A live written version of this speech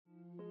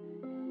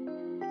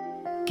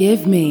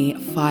Give me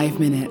 5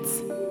 minutes.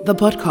 The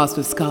podcast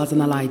with Scars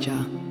and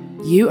Elijah.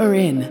 You are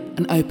in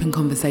an open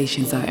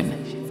conversation zone.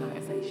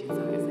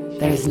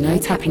 There is no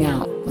tapping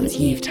out once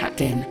you've tapped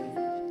in.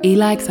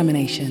 Eli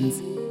examinations,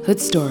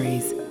 hood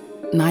stories,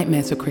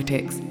 nightmares for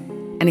critics.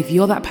 And if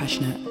you're that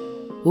passionate,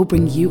 we'll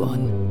bring you on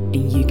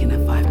and you can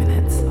have 5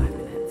 minutes.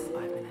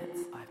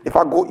 If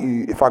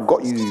I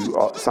got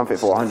you something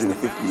for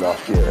 150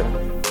 last year,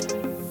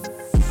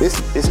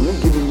 it's me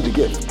giving you the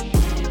gift.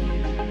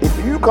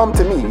 If you come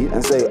to me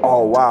and say,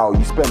 "Oh wow,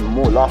 you spent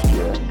more last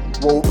year,"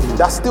 well,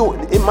 that's still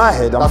in my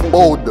head. That's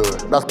bold, though.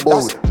 That's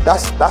bold.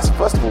 That's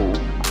first of all.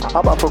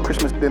 How about for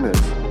Christmas dinners?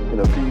 You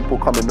know, people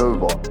coming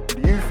over. Do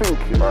you think,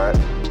 right,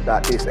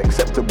 that it's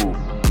acceptable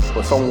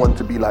for someone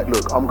to be like,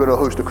 "Look, I'm gonna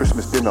host a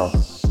Christmas dinner,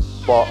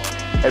 but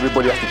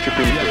everybody has to chip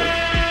in?"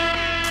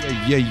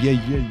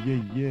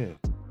 Yeah.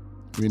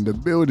 We're in the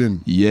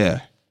building.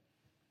 Yeah.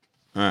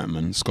 All right,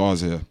 man.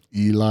 Scars here.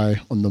 Eli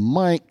on the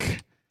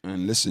mic.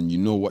 And listen, you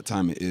know what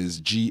time it is.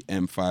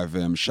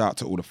 GM5M. Shout out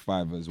to all the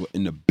fivers. We're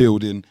in the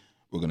building.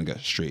 We're going to get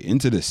straight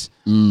into this.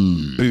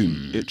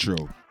 Boom.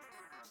 Intro.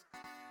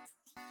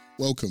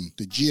 Welcome.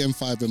 The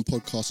GM5M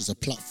podcast is a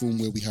platform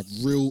where we have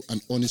real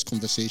and honest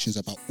conversations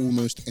about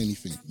almost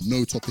anything.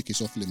 No topic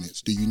is off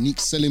limits. The unique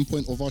selling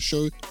point of our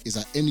show is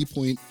at any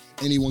point,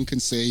 anyone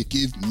can say,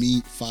 "Give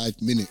me 5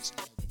 minutes."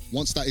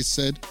 Once that is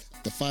said,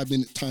 the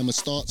 5-minute timer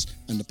starts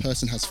and the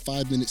person has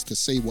 5 minutes to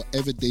say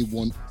whatever they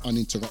want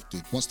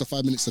uninterrupted. Once the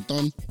 5 minutes are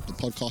done, the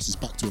podcast is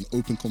back to an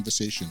open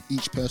conversation.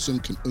 Each person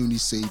can only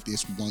say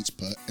this once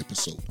per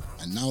episode.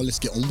 And now let's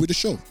get on with the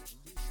show.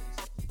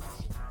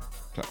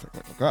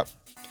 Clap.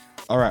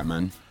 All right,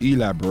 man.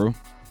 Eli, bro.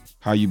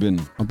 How you been?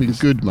 I've been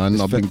good,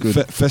 man. I've been good.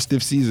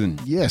 Festive season.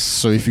 Yes.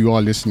 So if you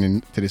are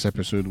listening to this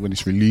episode when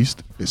it's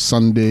released, it's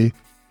Sunday.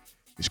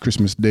 It's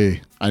Christmas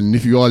Day. And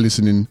if you are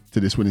listening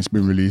to this when it's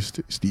been released,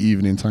 it's the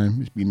evening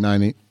time. It'd be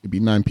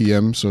 9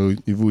 p.m. So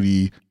you've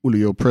already, all of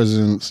your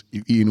presents,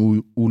 you've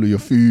eaten all of your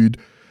food.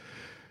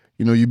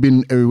 You know, you've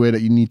been everywhere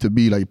that you need to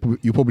be. Like,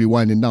 you're probably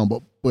winding down.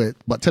 But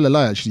tell a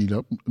lie, actually.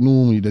 Like,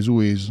 normally, there's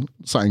always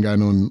something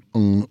going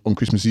on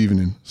Christmas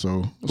evening.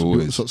 So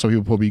some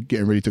people probably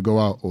getting ready to go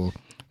out or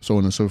so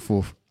on and so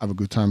forth. Have a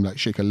good time, like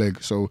shake a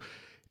leg. So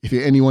if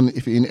you're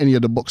in any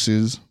of the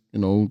boxes, you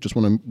know, just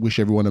want to wish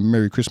everyone a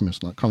Merry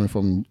Christmas. Like, coming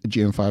from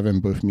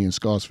GM5M, both me and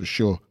Scars for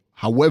sure.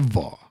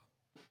 However,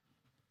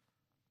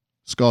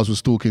 Scars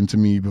was talking to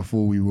me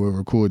before we were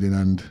recording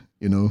and,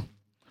 you know,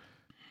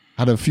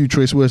 had a few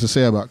choice words to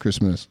say about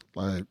Christmas.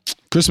 Like,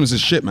 Christmas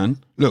is shit, man.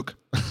 Look,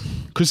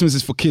 Christmas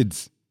is for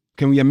kids.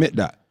 Can we admit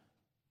that?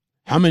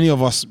 How many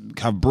of us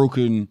have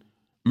broken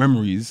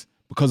memories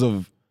because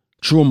of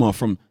trauma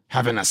from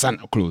having a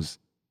Santa Claus?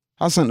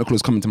 How's Santa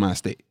Claus coming to my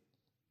estate?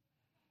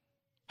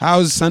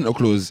 How's Santa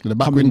Claus the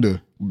back window?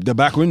 The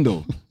back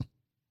window.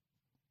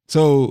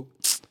 So,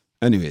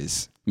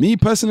 anyways, me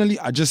personally,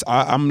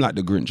 I'm like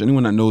the Grinch.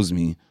 Anyone that knows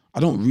me, I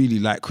don't really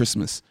like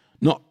Christmas.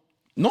 Not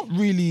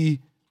really,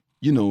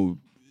 you know,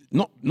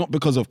 not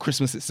because of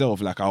Christmas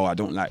itself, like, oh, I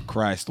don't like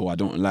Christ or I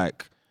don't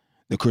like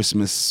the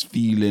Christmas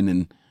feeling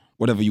and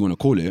whatever you want to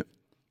call it.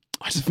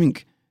 I just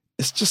think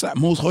it's just like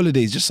most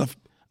holidays, just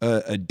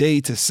a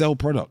day to sell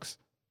products.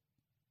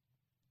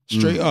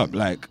 Straight up,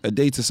 like a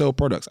day to sell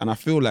products. And I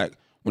feel like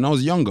when I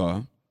was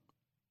younger,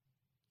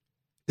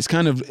 it's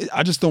kind of,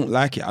 I just don't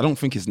like it. I don't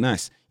think it's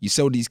nice. You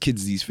sell these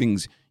kids these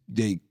things,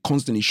 they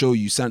constantly show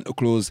you Santa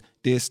Claus,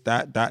 this,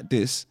 that,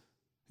 this.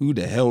 Who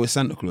the hell is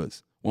Santa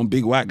Claus? One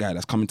big white guy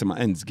that's coming to my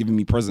ends, giving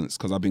me presents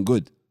because I've been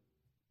good.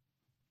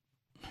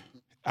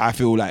 I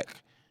feel like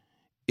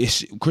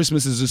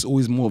Christmas is just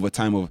always more of a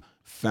time of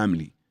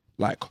family.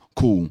 Like,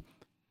 cool.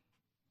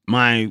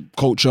 My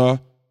culture,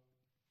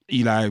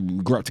 Eli,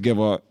 we grew up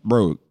together.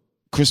 Bro,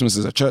 Christmas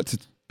is a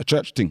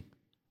church thing.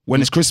 When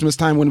it's Christmas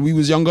time, when we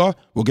was younger,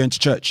 we're going to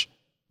church.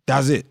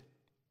 That's it.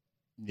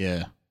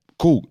 Yeah.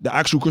 Cool. The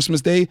actual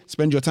Christmas day,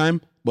 spend your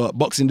time, but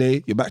Boxing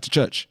Day, you're back to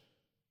church.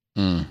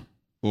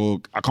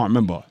 Or I can't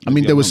remember. I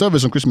mean, there was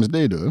service on Christmas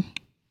Day, though.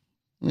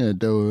 Yeah,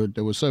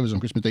 there was service on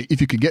Christmas Day if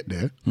you could get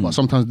there. But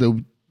sometimes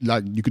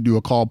you could do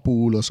a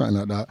carpool or something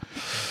like that,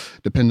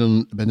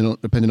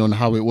 depending on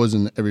how it was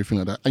and everything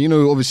like that. And you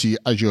know, obviously,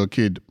 as you're a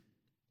kid,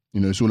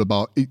 you know, it's all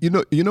about, you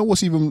know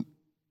what's even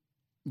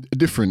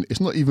different. It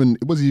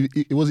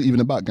wasn't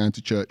even about going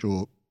to church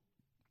or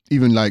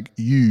even like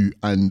you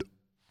and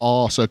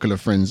our circle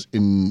of friends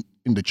in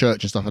the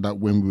church and stuff like that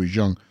when we was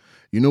young.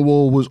 You know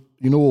what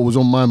was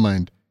on my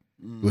mind?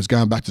 It was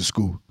going back to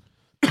school.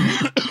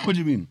 What do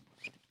you mean?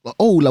 Like,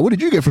 what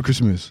did you get for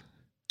Christmas?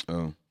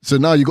 Oh. So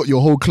now you got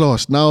your whole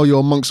class. Now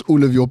you're amongst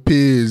all of your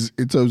peers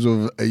in terms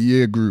of a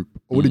year group.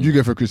 What did you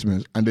get for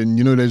Christmas? And then,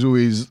 you know, there's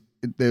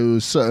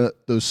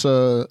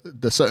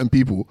certain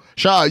people.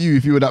 Shout out you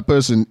if you were that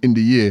person in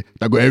the year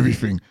that got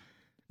everything.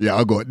 Yeah,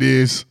 I got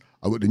this.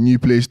 I got the new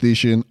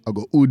PlayStation. I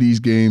got all these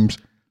games.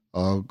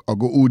 I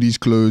got all these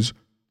clothes.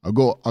 I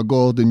got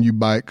the new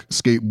bike,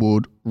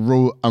 skateboard,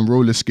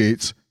 roller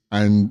skates,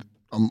 and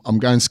I'm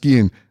going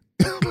skiing.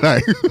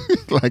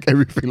 like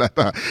everything like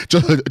that.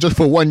 Just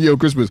for 1 year of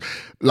Christmas.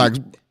 Like,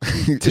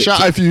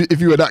 shout out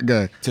if you were that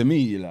guy. To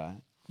me, like,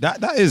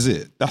 that is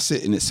it. That's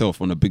it in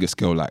itself on a bigger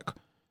scale. Like,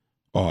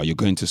 oh, you're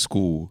going to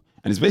school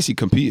and it's basically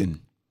competing.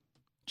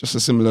 Just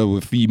as similar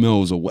with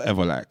females or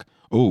whatever. Like,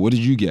 oh, what did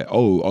you get?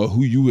 Oh,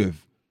 who you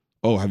with?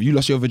 Oh, have you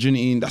lost your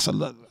virginity? And that's a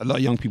lot of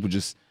young people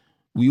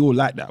we all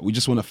like that. We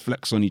just want to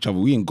flex on each other.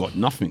 We ain't got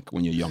nothing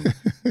when you're young.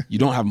 You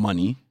don't have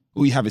money.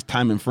 All you have is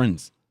time and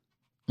friends.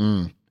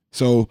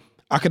 So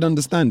I could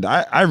understand.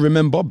 I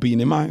remember being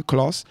in my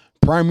class,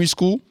 primary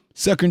school,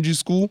 secondary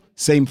school,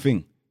 same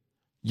thing.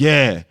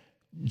 Yeah,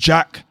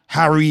 Jack,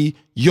 Harry,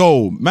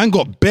 yo, man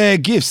got bare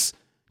gifts.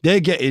 They're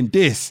getting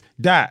this,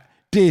 that,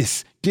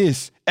 this,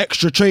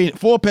 extra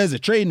 4 pairs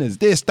of trainers,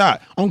 this,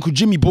 that. Uncle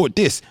Jimmy bought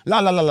this,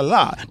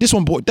 la. This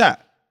one bought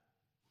that.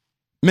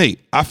 Mate,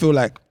 I feel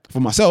like for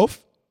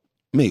myself,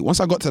 mate, once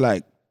I got to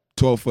like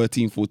 12,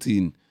 13,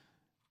 14,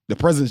 the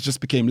presents just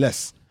became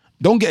less.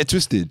 Don't get it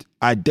twisted.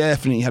 I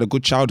definitely had a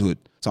good childhood.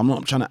 So I'm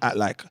not trying to act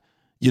like,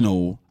 you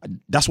know,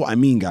 that's what I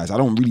mean, guys. I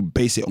don't really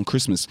base it on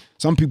Christmas.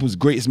 Some people's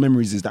greatest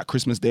memories is that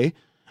Christmas day.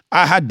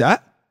 I had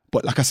that,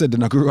 but like I said,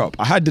 then I grew up.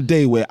 I had the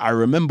day where I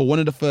remember one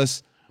of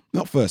the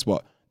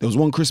but there was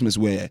one Christmas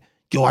where,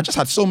 yo, I just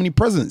had so many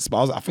presents.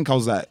 But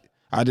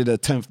I did a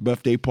 10th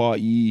birthday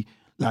party.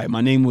 Like,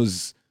 my name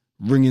was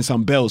ringing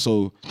some bells.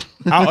 So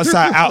out of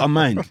sight, out of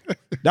mind.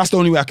 That's the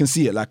only way I can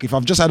see it. Like, if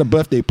I've just had a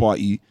birthday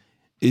party,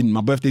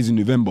 my birthday's in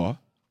November,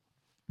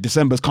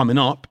 December's coming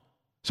up.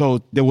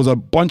 So there was a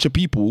bunch of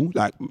people.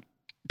 I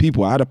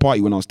had a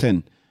party when I was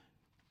 10.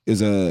 It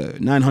was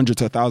 900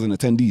 to 1,000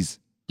 attendees.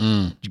 Do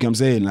you get what I'm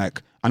saying?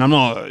 Like, and I'm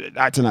not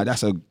acting like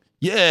that's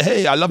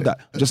hey, I love that.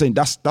 I'm just saying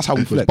that's how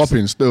we flex.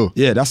 Popping still.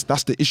 Yeah, that's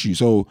the issue.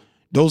 So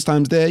those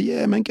times there,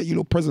 yeah, man, get you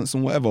little presents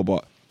and whatever.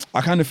 But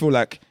I kind of feel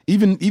like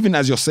even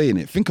as you're saying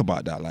it, think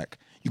about that. Like,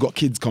 you got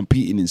kids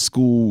competing in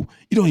school.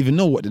 You don't even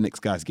know what the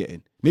next guy's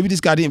getting. Maybe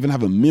this guy didn't even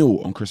have a meal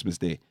on Christmas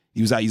Day.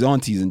 He was at his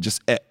auntie's and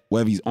just ate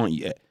wherever his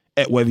auntie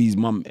ate wherever his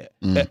mum ate.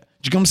 Do you get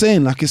what I'm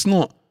saying? Like, it's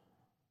not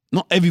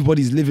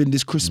everybody's living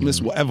this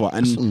Christmas, whatever,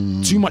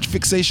 and too much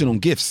fixation on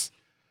gifts.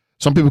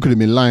 Some people could have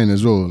been lying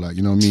as well, like,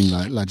 you know what I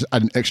mean? Like just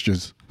adding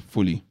extras.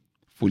 Fully.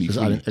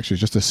 Adding extras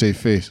just to save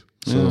face.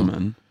 So, yeah,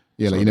 man.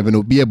 Yeah, like, you never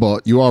know. But yeah,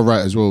 but you are right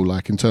as well,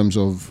 like, in terms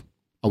of,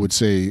 I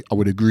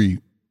would agree,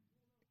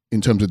 in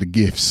terms of the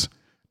gifts.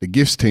 The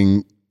gifts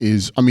thing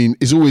is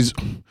always,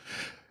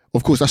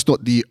 of course, that's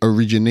not the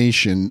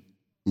origination,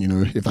 you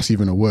know, if that's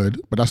even a word,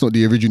 but that's not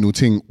the original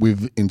thing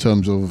in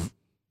terms of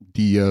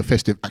the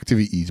festive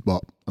activities.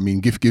 But I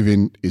mean, gift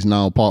giving is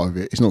now part of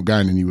it. It's not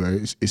going anywhere.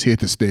 It's here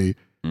to stay.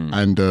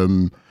 And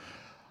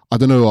I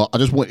don't know, I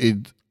just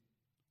wanted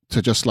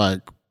to just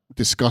like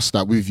discuss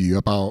that with you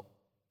about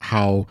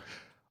how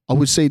I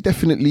would say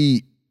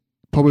definitely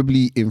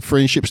probably in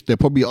friendships, there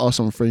probably are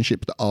some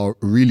friendships that are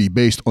really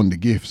based on the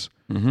gifts.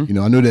 You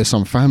know, I know there's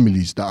some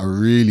families that are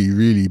really,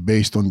 really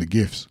based on the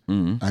gifts.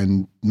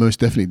 And most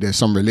definitely there's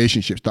some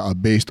relationships that are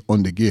based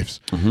on the gifts.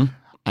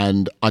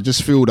 And I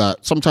just feel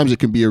that sometimes it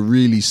can be a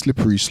really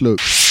slippery slope.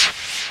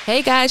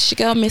 Hey guys, it's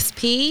your girl Miss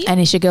P.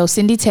 And it's your girl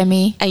Cindy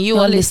Temi. And you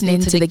are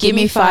listening to the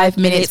Gimme 5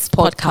 Minutes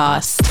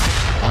podcast.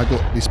 I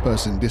got this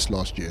person this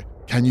last year.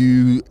 Can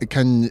you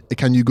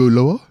go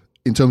lower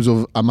in terms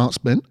of amount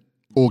spent?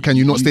 Or can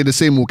you not stay the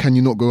same, or can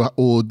you not go,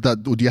 or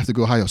do you have to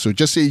go higher? So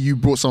just say you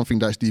brought something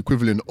that's the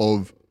equivalent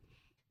of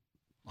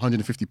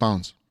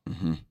 £150,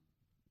 and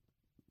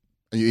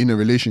you're in a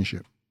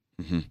relationship,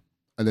 and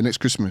the next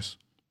Christmas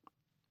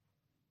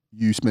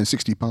you spend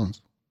 £60.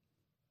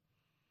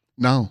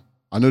 Now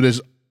I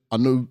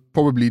know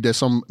probably there's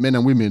some men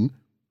and women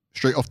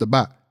straight off the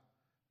bat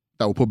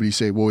that will probably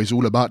say, well, it's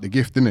all about the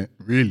gift, innit?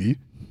 Really,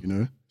 you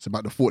know, it's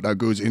about the thought that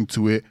goes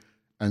into it,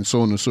 and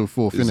so on and so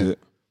forth, innit?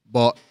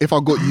 But if I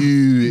got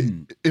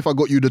you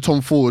the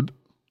Tom Ford,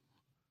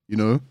 you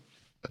know,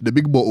 the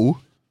big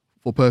bottle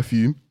for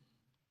perfume,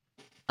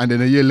 and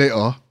then a year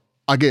later,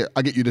 I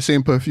get you the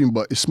same perfume,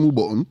 but it's small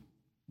bottle,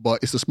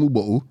 but it's a small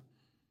bottle,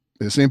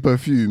 the same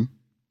perfume,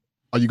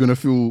 are you gonna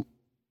feel,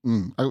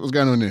 what's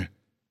going on there?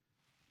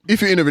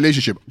 If you're in a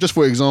relationship, just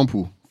for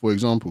example,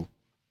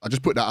 I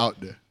just put that out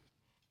there.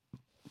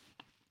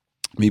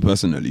 Me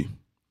personally,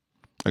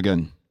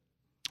 again,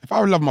 if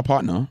I love my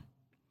partner,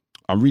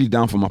 I'm really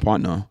down for my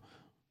partner.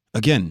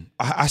 Again,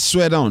 I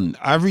swear down,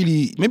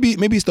 maybe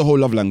it's the whole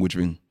love language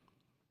thing.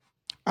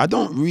 I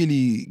don't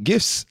really,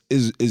 gifts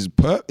is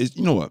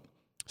you know what?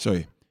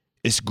 Sorry.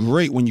 It's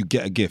great when you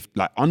get a gift.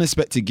 Like,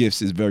 unexpected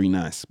gifts is very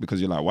nice because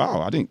you're like,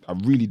 wow, I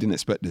really didn't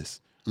expect this,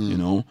 you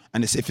know?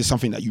 And if it's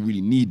something that you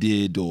really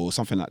needed or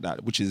something like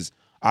that, which is,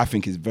 I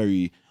think is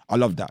I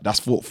love that.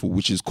 That's thoughtful,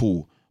 which is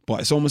cool. But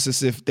it's almost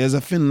as if there's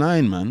a thin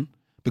line, man,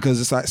 because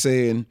it's like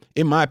saying,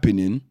 in my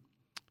opinion,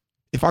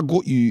 if I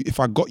got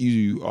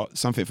you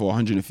something for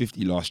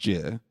 150 last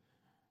year,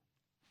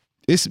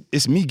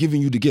 it's me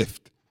giving you the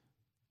gift.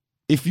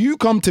 If you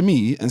come to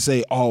me and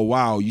say, "Oh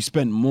wow, you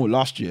spent more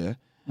last year,"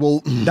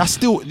 well, that's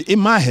still in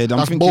my head.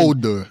 I'm thinking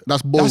bold, though.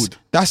 That's bold.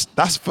 That's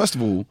first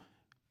of all,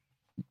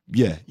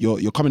 yeah,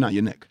 you're coming out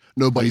your neck.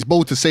 No, but it's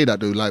bold to say that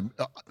though. Like,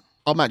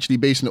 I'm actually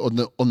basing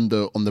it on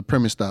the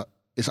premise that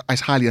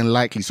it's highly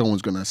unlikely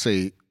someone's gonna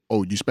say,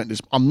 "Oh, you spent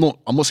this." I'm not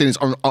saying it's.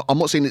 I'm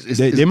not saying it's.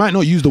 They might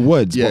not use the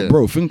words, but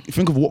bro,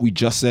 think of what we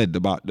just said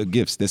about the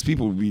gifts. There's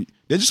people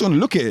they're just gonna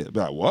look at it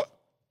like, what?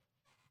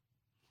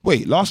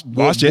 Wait, last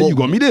year you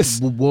got me this.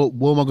 What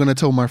am I gonna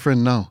tell my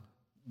friend now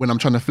when I'm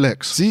trying to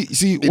flex? See,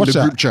 in watch the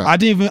that. group chat.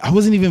 I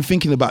wasn't even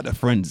thinking about the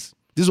friends.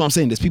 This is what I'm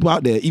saying. There's people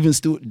out there even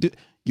still.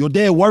 You're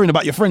there worrying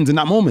about your friends in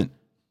that moment.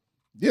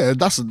 Yeah,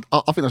 I think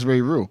that's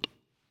very real.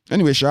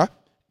 Anyway, Sha,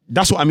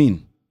 that's what I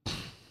mean.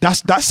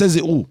 That says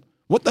it all.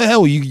 What the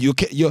hell? You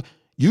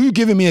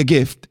giving me a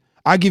gift,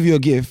 I give you a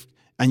gift,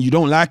 and you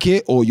don't like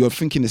it, or you're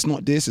thinking it's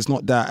not this, it's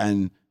not that,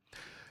 and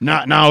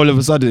now all of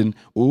a sudden,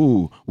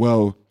 oh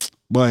well,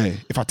 boy,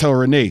 if I tell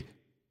Renee,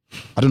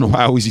 I don't know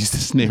why I always use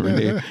this name,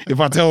 Renee. If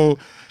I tell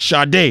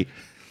Sade,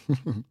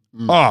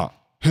 my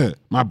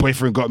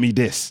boyfriend got me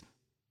this.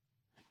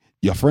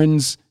 Your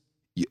friends,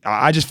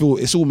 I just feel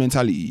it's all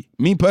mentality.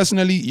 Me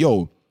personally,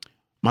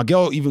 my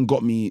girl even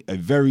got me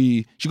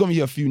she got me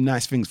a few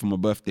nice things for my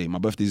birthday. My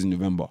birthday's in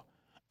November.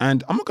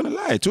 And I'm not gonna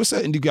lie, to a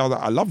certain degree,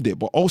 I loved it.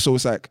 But also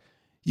it's like,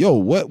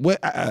 we're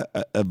at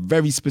a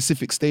very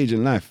specific stage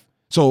in life.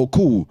 So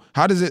cool.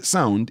 How does it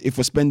sound if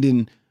we're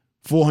spending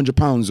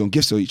 £400 on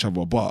gifts for each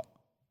other? But,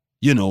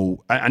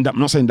 and I'm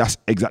not saying that's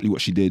exactly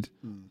what she did.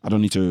 I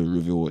don't need to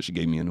reveal what she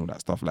gave me and all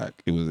that stuff.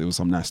 Like it was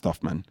some nice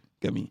stuff, man.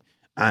 Get me?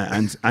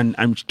 And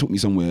she took me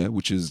somewhere,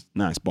 which is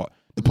nice. But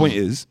the point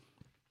is,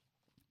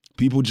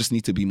 people just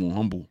need to be more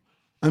humble.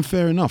 And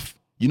fair enough.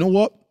 You know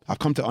what? I've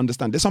come to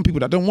understand. There's some people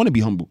that don't want to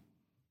be humble.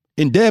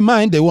 In their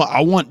mind,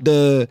 I want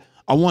the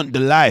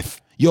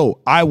life.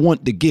 I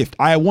want the gift.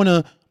 I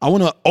wanna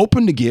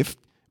open the gift,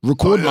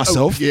 record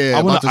myself. Yeah,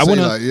 I wanna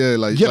you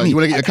want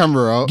to get your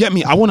camera out. Get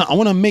me. I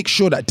wanna make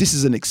sure that this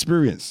is an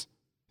experience.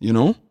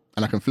 And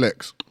I can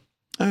flex.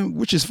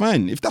 Which is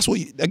fine. If that's what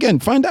again,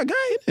 find that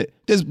guy in it.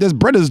 There's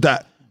brothers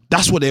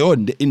that's what they're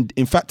on.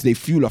 In fact, they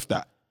fuel off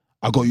that.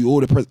 I got you all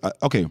the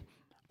okay.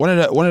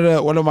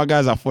 One of my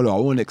guys I follow, I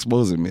won't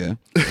expose him, yeah.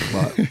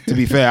 But to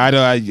be fair,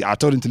 I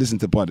told him to listen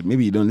to the pod.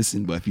 Maybe you don't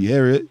listen, but if you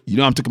hear it,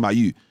 I'm talking about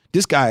you.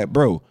 This guy,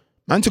 bro,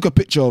 man took a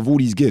picture of all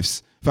these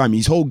gifts. Fam,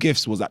 his whole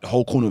gifts was at the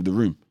whole corner of the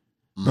room.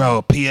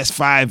 Bro,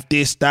 PS5,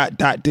 this,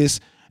 that, this.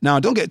 Now,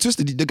 don't get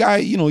twisted. The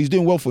guy, he's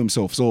doing well for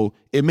himself, so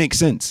it makes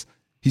sense.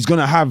 He's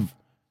gonna have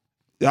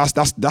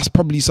that's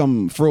probably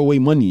some throwaway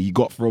money he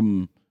got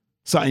from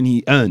something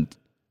he earned,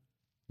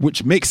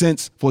 which makes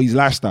sense for his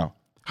lifestyle.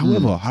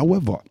 However,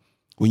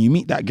 when you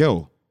meet that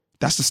girl,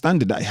 that's the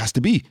standard that it has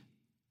to be.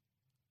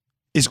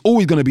 It's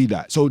always going to be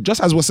that. So just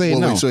as we're saying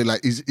now. So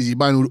like, is he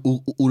buying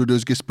all of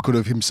those gifts because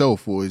of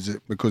himself, or is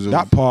it because of...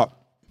 That part,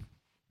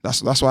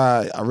 that's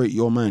why I rate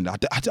your mind. I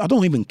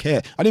don't even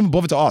care. I didn't even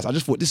bother to ask. I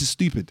just thought, this is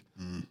stupid.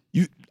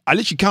 I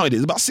literally counted it.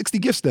 There's about 60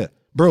 gifts there.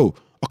 Bro,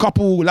 a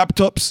couple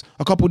laptops,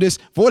 a couple this.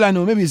 For all I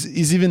know, maybe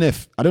it's even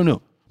F. I don't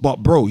know.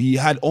 But bro, he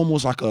had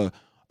almost like a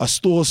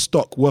store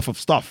stock worth of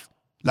stuff.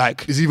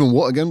 Like... Is even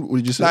what again? What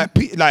did you say?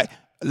 Like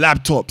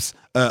laptops,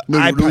 iPad.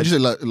 What did you say?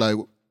 Like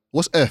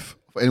what's F?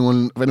 For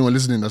anyone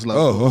listening, that's like,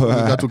 what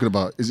is that talking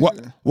about?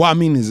 What I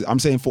mean is, I'm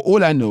saying for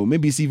all I know,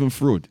 maybe it's even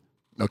fraud.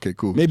 Okay,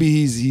 cool. Maybe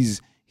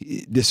he's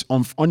this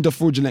under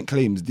fraudulent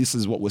claims. This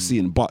is what we're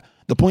seeing. But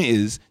the point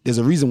is, there's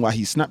a reason why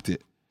he snapped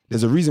it.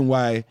 There's a reason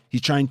why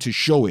he's trying to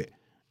show it.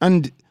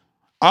 And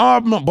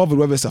I'm not bothered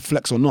whether it's a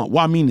flex or not.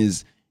 What I mean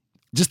is,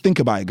 just think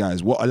about it,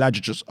 guys. What Elijah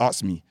just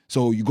asked me.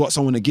 So you got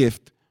someone a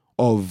gift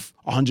of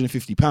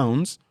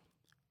 £150.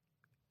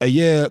 A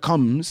year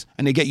comes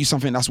and they get you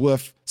something that's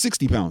worth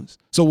 £60.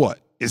 So what?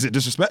 Is it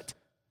disrespect?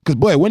 Because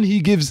boy, when he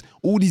gives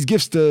all these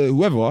gifts to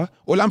whoever,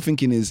 all I'm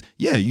thinking is,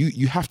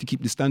 you have to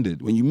keep the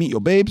standard. When you meet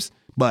your babes,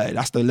 but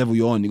that's the level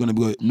you're on. You're gonna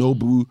be no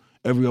boo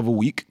every other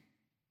week.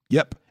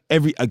 Yep,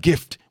 a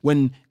gift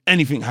when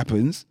anything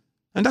happens,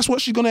 and that's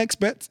what she's gonna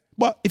expect.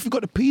 But if you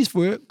got the peas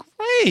for it,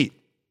 great.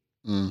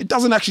 It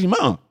doesn't actually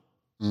matter.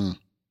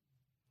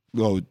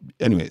 Well,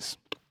 anyways,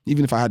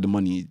 even if I had the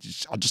money,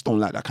 I just don't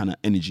like that kind of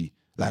energy.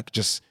 Like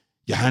just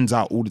your hands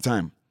out all the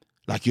time.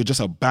 Like you're just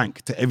a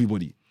bank to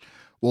everybody.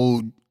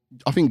 Well,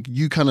 I think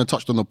you kind of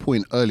touched on a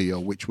point earlier,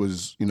 which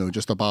was,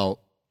 just about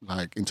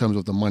like in terms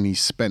of the money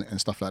spent and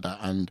stuff like that.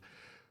 And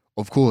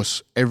of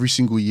course, every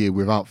single year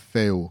without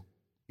fail,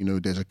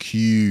 there's a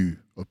queue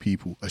of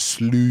people, a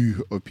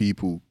slew of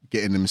people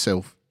getting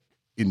themselves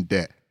in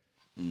debt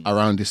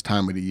around this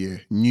time of the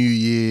year. New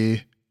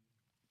Year,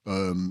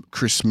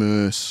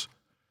 Christmas,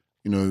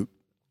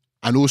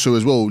 and also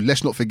as well,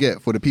 let's not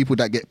forget, for the people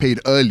that get paid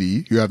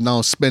early, who have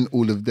now spent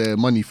all of their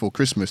money for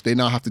Christmas, they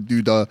now have to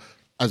do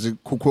as a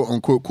quote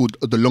unquote called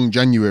the long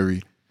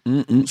January.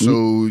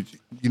 So,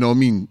 you know what I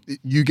mean?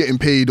 You getting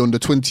paid on the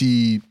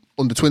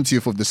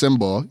 20th of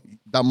December,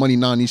 that money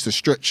now needs to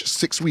stretch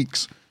 6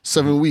 weeks,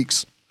 7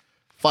 weeks,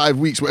 5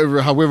 weeks,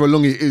 however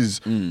long it is.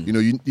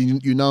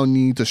 You now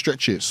need to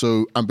stretch it.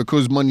 So, and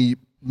because money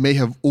may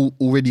have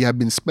already have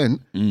been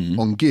spent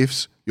on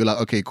gifts, you're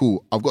like, okay,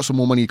 cool. I've got some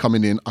more money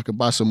coming in. I can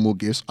buy some more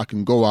gifts. I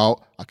can go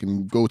out. I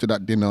can go to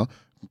that dinner.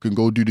 I can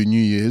go do the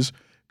New Year's.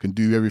 can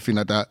do everything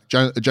like that.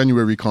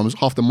 January comes,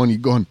 half the money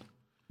gone.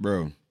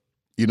 Bro.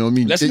 You know what I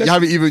mean? You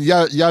haven't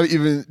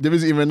even, there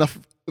isn't even enough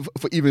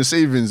for even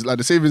savings. Like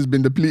the savings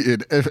been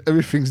depleted.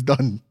 Everything's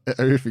done.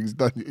 Everything's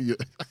done.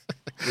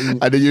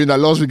 And then you're in that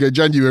last week of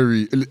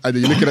January, and then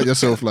you're looking at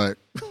yourself like.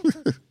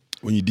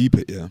 When you deep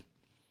it, yeah.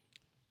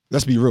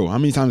 Let's be real. How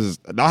many times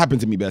that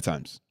happened to me bare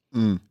times?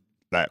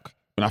 Like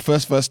when I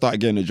first started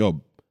getting a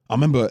job, I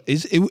remember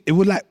it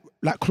would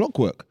like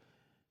clockwork.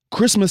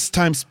 Christmas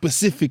time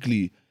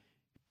specifically,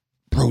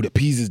 bro, the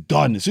peas is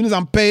done. As soon as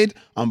I'm paid,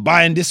 I'm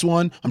buying this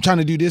one. I'm trying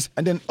to do this.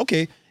 And then,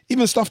 okay,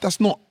 even stuff that's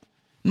not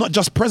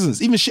just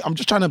presents, even shit I'm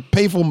just trying to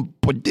pay for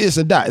this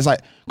and that. It's like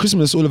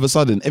Christmas, all of a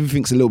sudden,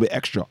 everything's a little bit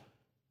extra.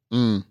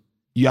 You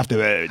have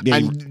to...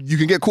 and you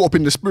can get caught up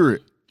in the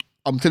spirit.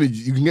 I'm telling you,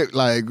 you can get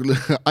like...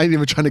 I ain't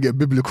even trying to get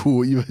biblical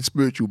or even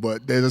spiritual,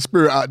 but there's a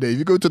spirit out there. If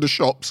you go to the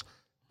shops,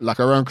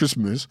 like around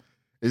Christmas,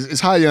 it's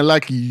highly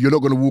unlikely you're not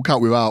going to walk out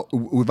without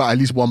at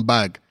least one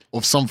bag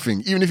of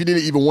something, even if you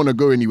didn't even want to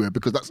go anywhere,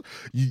 because that's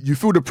you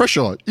feel the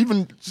pressure.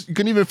 Even you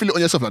can even feel it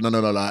on yourself. Like no,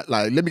 like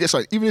let me get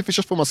something, even if it's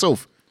just for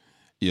myself.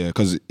 Yeah,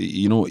 because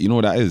you know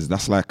what that is.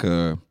 That's like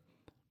there's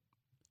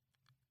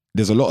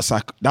a lot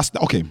of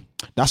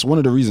That's one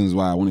of the reasons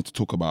why I wanted to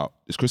talk about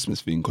this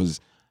Christmas thing,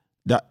 because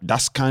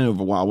that's kind of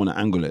why I want to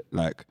angle it.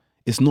 Like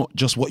it's not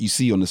just what you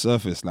see on the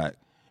surface. Like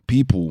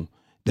people,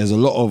 there's a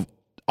lot of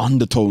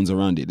undertones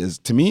around it.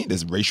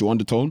 There's racial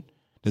undertone.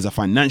 There's a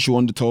financial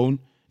undertone.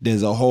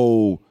 There's a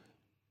whole,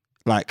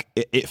 like,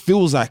 it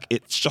feels like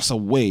it's just a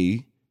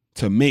way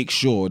to make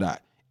sure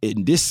that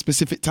in this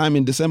specific time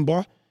in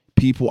December,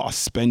 people are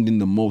spending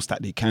the most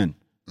that they can.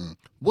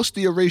 What's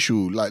the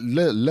racial, like,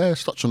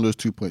 let's touch on those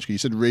 2 points. You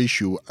said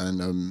racial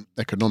and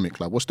economic.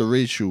 Like, what's the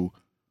racial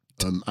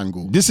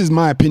angle? This is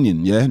my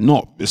opinion, yeah?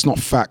 It's not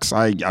facts.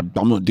 I'm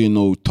not doing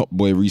no top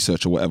boy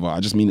research or whatever. I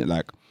just mean it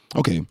like,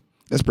 okay,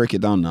 let's break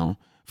it down now.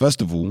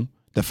 First of all,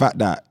 the fact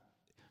that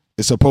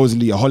it's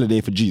supposedly a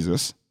holiday for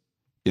Jesus,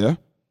 yeah?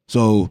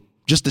 So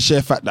just the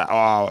sheer fact that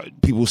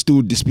people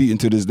still disputing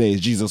to this day,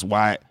 is Jesus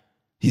white?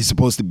 He's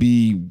supposed to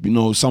be,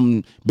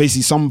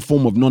 some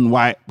form of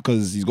non-white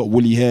because he's got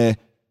woolly hair,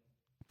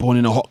 born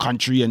in a hot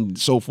country and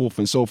so forth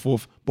and so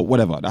forth. But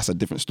whatever, that's a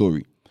different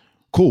story.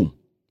 Cool.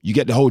 You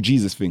get the whole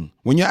Jesus thing.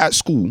 When you're at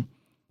school,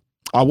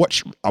 I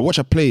watch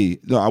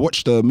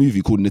a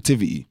movie called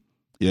Nativity.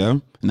 Yeah.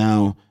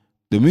 Now,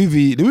 the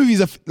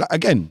movie's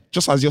again,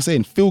 just as you're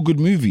saying, feel-good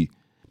movie.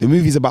 The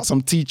movie's about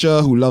some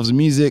teacher who loves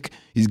music.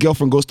 His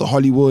girlfriend goes to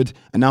Hollywood,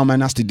 and now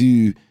man has to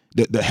do.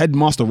 The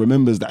headmaster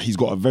remembers that he's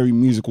got a very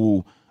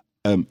musical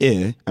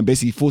ear, and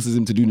basically forces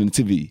him to do the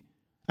Nativity.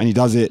 And he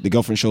does it. The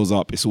girlfriend shows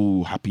up. It's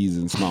all happies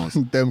and smiles.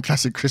 Them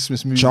classic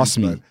Christmas movies. Trust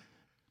me,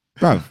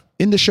 bruv.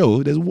 In the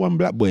show, there's one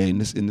black boy in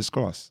this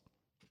class.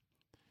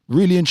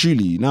 Really and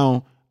truly.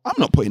 Now, I'm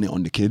not putting it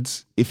on the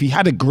kids. If he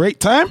had a great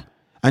time,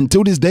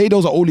 until this day,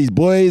 those are all these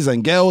boys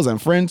and girls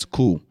and friends.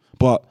 Cool,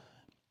 but.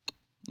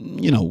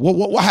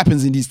 What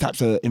happens in these types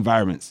of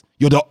environments?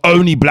 You're the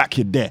only black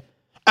kid there.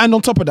 And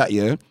on top of that,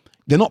 yeah,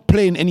 they're not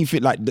playing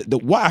anything like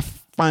what I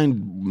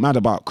find mad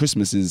about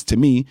Christmas is, to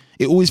me,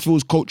 it always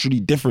feels culturally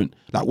different.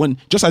 Like when,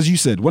 just as you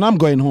said, when I'm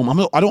going home,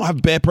 I don't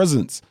have bare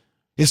presents.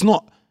 It's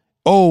not,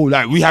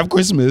 like we have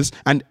Christmas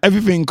and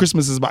everything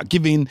Christmas is about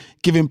giving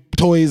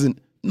toys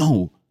and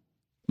no.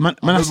 Man,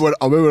 I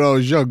remember when I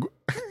was young.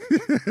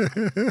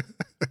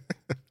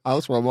 I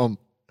asked my mum,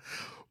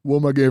 what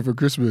am I getting for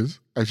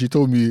Christmas? And she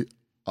told me,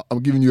 I'm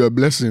giving you a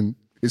blessing.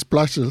 It's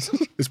priceless.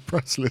 It's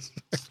priceless.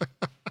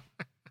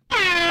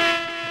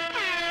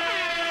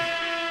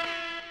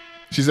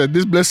 She said,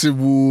 this blessing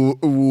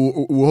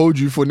will hold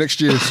you for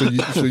next year so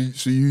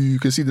you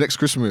can see the next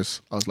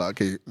Christmas. I was like,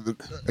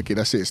 okay,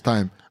 that's it. It's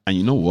time. And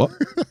you know what?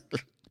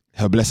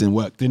 Her blessing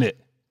worked, didn't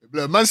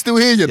it? Man's still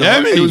here, you know.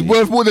 Yeah, it was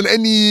worth more than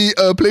any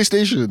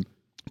PlayStation.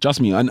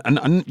 Trust me.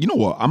 And you know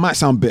what? I might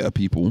sound bitter,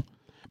 people,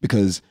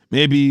 because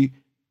maybe...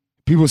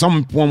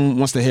 someone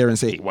wants to hear and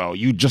say, well,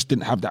 you just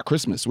didn't have that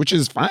Christmas, which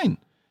is fine.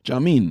 Do you know what I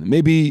mean?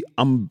 Maybe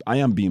I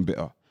am being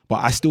bitter, but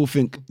I still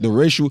think the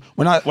racial,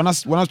 when I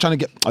was trying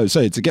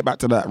to get back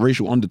to that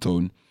racial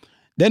undertone,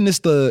 then it's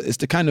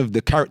the kind of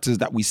the characters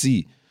that we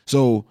see.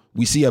 So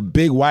we see a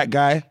big white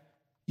guy,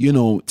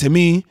 to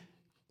me,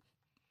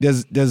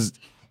 there's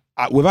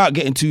without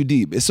getting too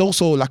deep, it's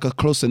also like a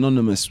close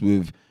synonymous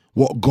with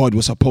what God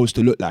was supposed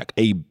to look like,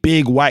 a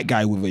big white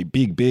guy with a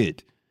big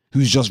beard,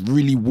 who's just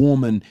really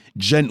warm and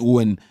gentle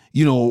and,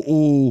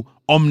 all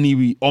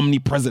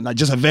omnipresent, like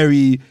just a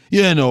very,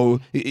 there's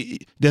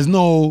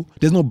no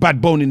bad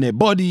bone in their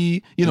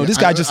body. This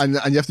guy just... And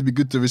you have to be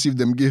good to receive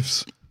them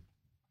gifts.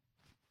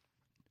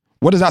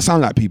 What does that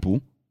sound like,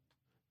 people?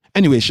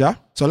 Anyway, Sha,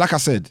 so like I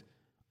said,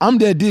 I'm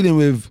there dealing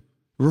with,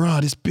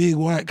 this big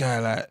white guy,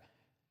 like,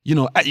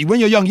 when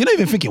you're young, you're not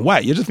even thinking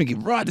white. You're just thinking,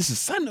 this is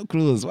Santa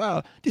Claus.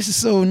 Wow, this is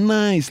so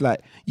nice.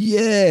 Like,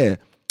 yeah,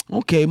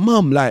 okay,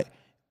 mum, like,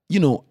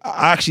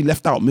 I actually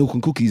left out milk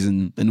and cookies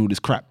and all this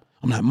crap.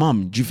 I'm like,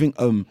 Mum, do you think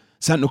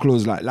Santa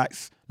Claus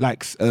likes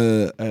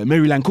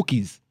Maryland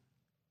cookies?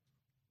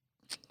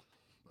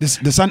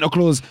 The Santa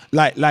Claus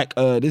like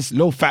this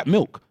low fat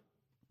milk.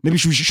 Maybe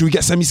should we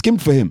get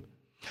semi-skimmed for him?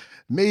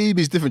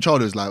 Maybe it's different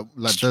childhoods. Like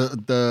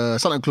the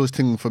Santa Claus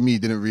thing for me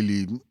didn't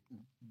really.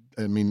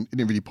 I mean, it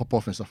didn't really pop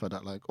off and stuff like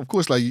that. Like, of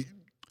course, like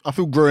I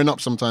feel growing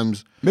up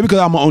sometimes. Maybe because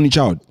I'm my only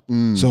child,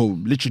 so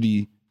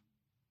literally,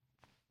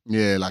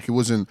 yeah, like it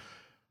wasn't.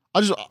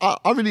 I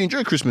really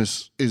enjoy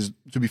Christmas. Is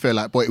to be fair,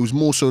 like, but it was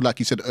more so like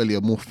you said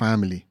earlier, more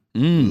family.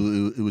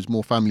 It was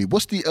more family.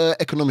 What's the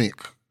economic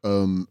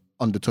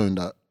undertone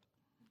that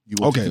you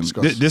want to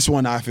discuss? This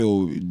one I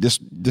feel this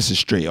is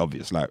straight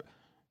obvious. Like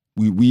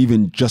we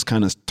even just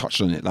kind of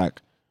touched on it.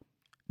 Like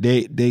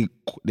they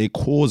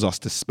cause us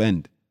to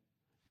spend.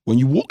 When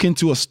you walk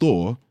into a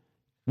store,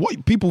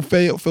 what people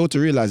fail to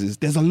realize is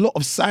there's a lot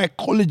of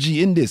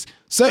psychology in this.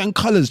 Certain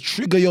colors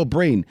trigger your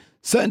brain.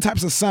 Certain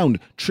types of sound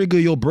trigger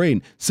your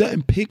brain.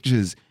 Certain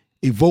pictures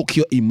evoke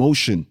your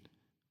emotion.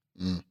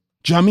 Do you know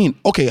what I mean?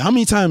 Okay, how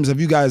many times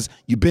have you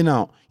been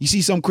out, you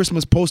see some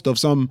Christmas post of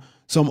some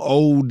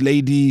old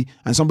lady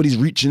and somebody's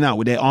reaching out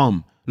with their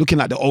arm, looking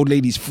like the old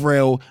lady's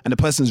frail and the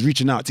person's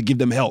reaching out to give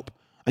them help.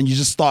 And you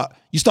start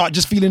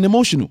just feeling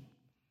emotional.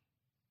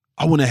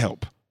 I want to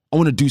help. I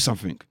want to do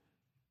something.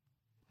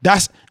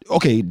 That's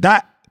okay.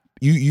 That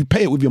you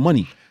pay it with your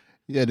money.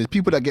 Yeah, there's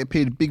people that get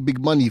paid big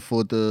money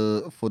for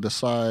the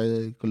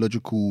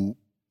psychological,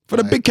 for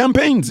the big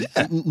campaigns.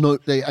 Yeah. No,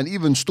 and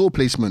even store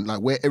placement,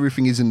 like where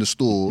everything is in the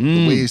store,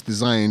 the way it's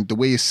designed, the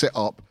way it's set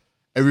up,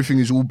 everything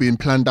is all being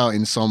planned out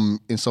in some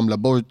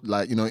laboratory,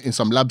 like in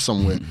some lab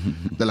somewhere.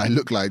 That like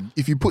look like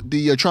if you put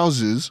the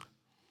trousers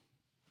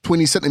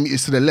 20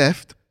 centimeters to the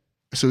left,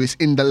 so it's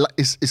in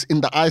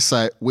the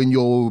eyesight when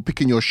you're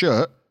picking your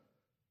shirt.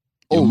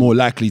 You're more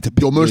likely to pick.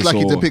 You're most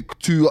likely to pick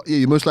two. Yeah,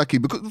 you're most likely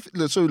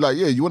because so like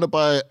yeah, you want to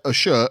buy a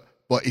shirt,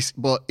 but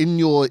in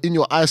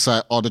your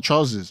eyesight are the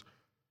trousers.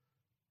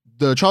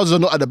 The trousers are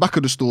not at the back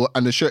of the store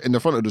and the shirt in the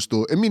front of the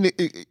store. I mean,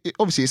 it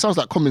obviously it sounds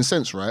like common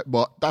sense, right?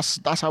 But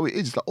that's how it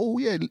is. It's like, oh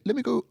yeah, let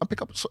me go and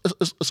pick up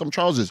some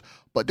trousers.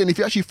 But then if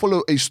you actually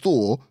follow a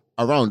store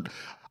around,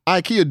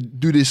 IKEA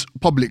do this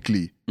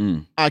publicly.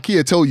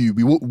 IKEA tell you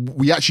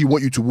we actually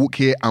want you to walk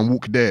here and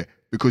walk there,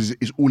 because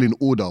it's all in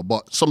order.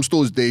 But some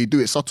stores, they do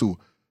it subtle.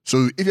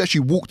 So if you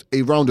actually walked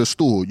around a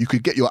store, you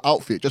could get your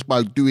outfit just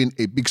by doing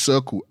a big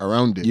circle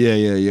around it. Yeah.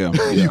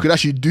 You could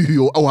actually do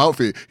your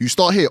outfit. You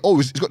start here. Oh,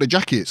 it's got the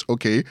jackets.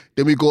 Okay.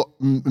 Then we got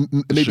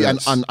maybe an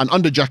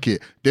under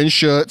jacket. Then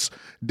shirts.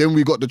 Then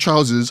we got the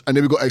trousers. And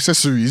then we got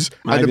accessories.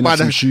 And then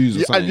some shoes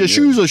or something. And the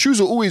shoes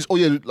are always,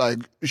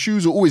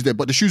 shoes are always there.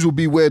 But the shoes will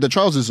be where the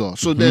trousers are.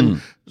 So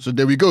then, so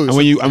there we go.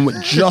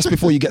 And just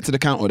before you get to the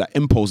counter, that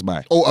impulse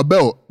buy. Oh, a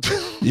belt.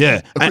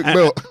 Yeah. A quick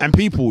belt. And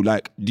people,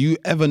 like, do you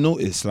ever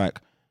notice, like,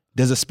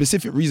 there's a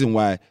specific reason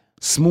why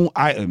small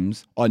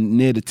items are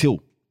near the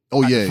till.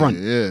 Oh, yeah, the front.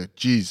 yeah.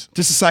 Jeez.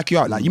 Just to psych you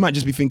out. Like, you might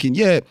just be thinking,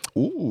 like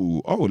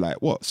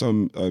what?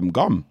 Some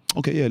gum.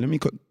 Okay, yeah, let me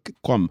cook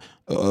gum.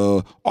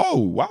 Oh,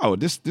 wow,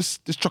 this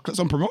chocolate's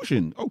on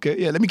promotion. Okay,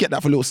 yeah, let me get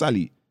that for little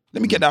Sally.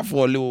 Let me get that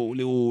for a little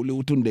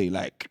Tunde.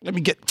 Like, let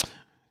me get...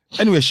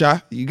 Anyway,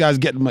 Sha, you guys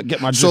get my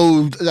drift.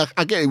 So like,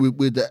 I get it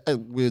with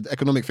the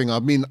economic thing. I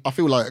mean, I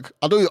feel like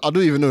I don't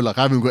even know. Like,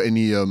 I haven't got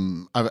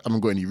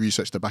any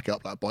research to back it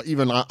up. Like, but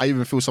even I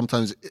even feel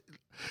sometimes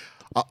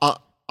I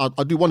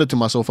do wonder to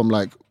myself. I'm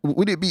like,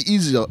 would it be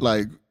easier?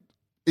 Like,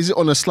 is it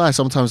on a slide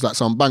sometimes? Like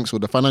some banks or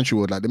the financial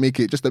world, like they make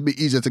it just a bit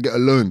easier to get a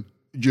loan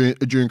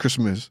during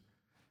Christmas.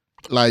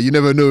 Like, you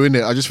never know,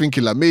 innit? I just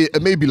thinking like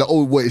maybe like,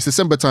 oh wait, it's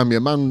December time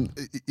here, man.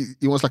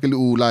 He wants like a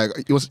little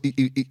he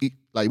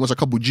wants a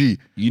couple G.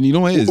 You know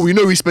what it is? We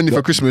know he's spending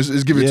for Christmas.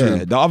 Is give it to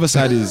him. The other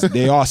side is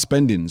they are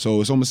spending,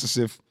 so it's almost as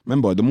if,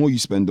 remember, the more you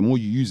spend, the more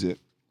you use it.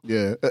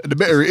 Yeah, the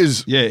better it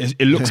is. Yeah,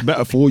 it looks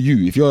better for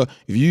you. If you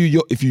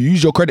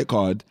use your credit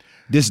card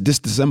this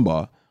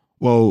December,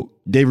 well,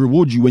 they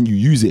reward you when you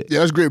use it. Yeah,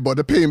 that's great, but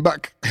they're paying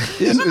back.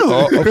 Yeah,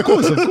 no, of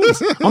course.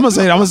 I'm not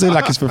saying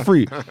like it's for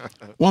free.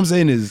 What I'm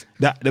saying is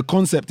that the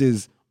concept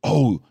is,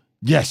 oh,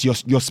 yes,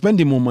 you're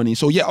spending more money.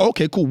 So yeah,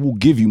 okay, cool, we'll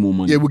give you more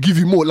money. Yeah, we'll give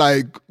you more.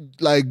 Like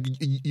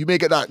you may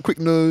get that quick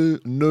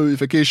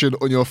notification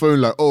on your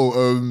phone, like,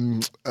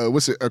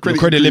 what's it? A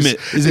credit limit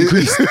is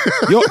increased.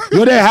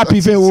 you're there happy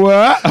for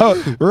what?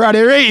 Right,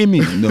 they rating me.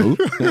 No,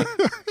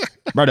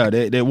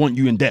 brother, they want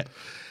you in debt.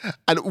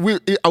 And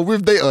with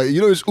data, you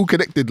know, it's all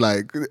connected.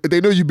 Like,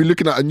 they know you've been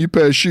looking at a new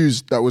pair of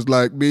shoes that was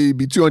like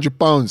maybe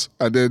 £200,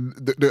 and then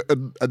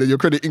your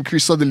credit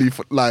increased suddenly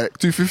for like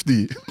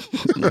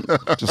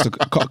 $250. Just to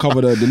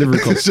cover the delivery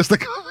costs. It's just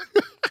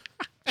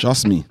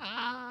Trust me.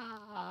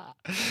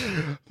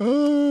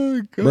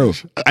 Oh gosh. Bro,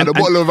 and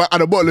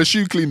a bottle of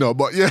shoe cleaner,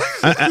 but yeah.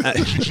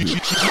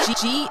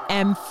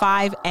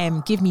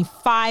 GM5M, give me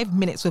 5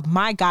 minutes with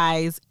my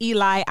guys,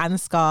 Eli and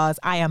Scars.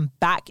 I am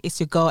back. It's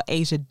your girl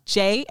Asia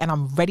J, and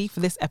I'm ready for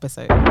this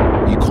episode.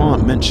 You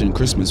can't mention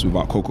Christmas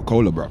without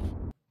Coca-Cola, bro.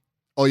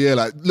 Oh yeah,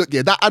 like look,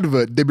 yeah, that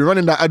advert, they've been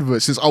running that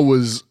advert since I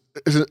was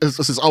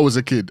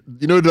a kid.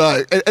 You know,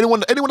 like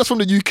anyone that's from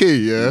the UK,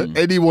 yeah,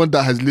 anyone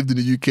that has lived in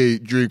the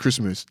UK during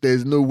Christmas,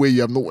 there's no way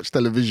you have not watched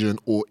television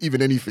or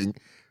even anything.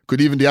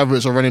 because even the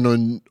adverts are running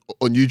on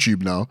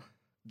YouTube now.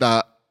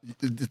 That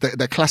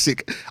the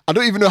classic. I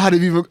don't even know how to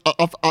even.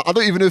 I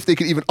don't even know if they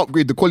can even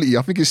upgrade the quality.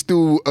 I think it's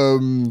still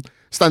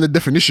standard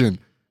definition.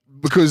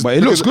 But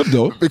it looks good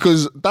though.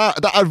 Because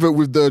that advert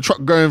with the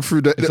truck going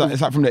through the...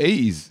 It's like from the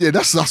 80s. Yeah,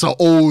 that's an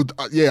old...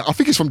 yeah, I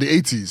think it's from the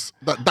 80s.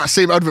 That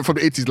same advert from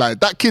the 80s. Like,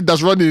 that kid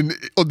that's running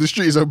on the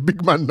street is a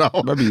big man now.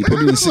 Probably in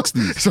the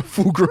 60s. It's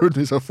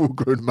a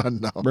full-grown man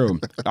now. Bro,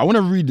 I want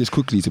to read this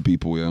quickly to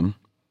people, yeah?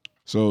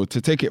 So,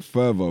 to take it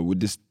further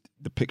with this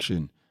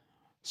depiction.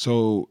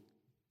 So,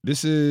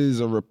 this is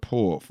a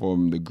report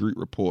from the Greek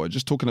Reporter,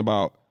 just talking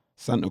about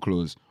Santa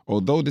Claus.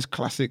 Although this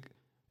classic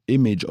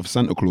image of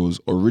Santa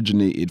Claus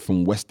originated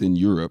from Western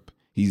Europe,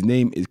 his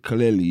name is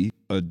clearly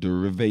a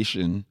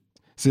derivation,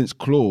 since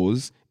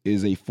Claus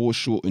is a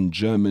foreshortened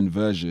German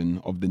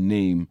version of the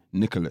name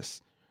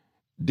Nicholas.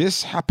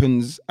 This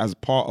happens as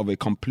part of a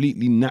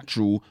completely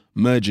natural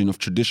merging of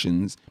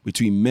traditions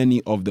between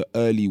many of the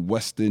early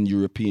Western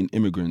European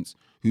immigrants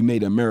who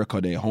made America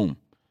their home.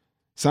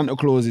 Santa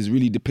Claus is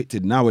really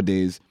depicted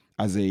nowadays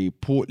as a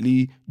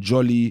portly,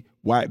 jolly,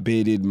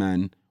 white-bearded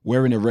man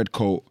wearing a red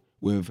coat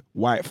with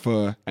white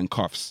fur and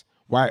cuffs.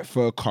 White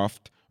fur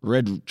cuffed,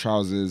 red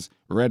trousers,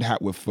 red hat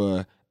with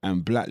fur,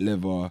 and black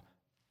leather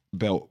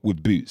belt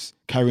with boots,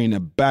 carrying a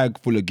bag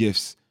full of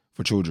gifts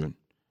for children.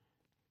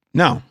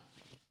 Now,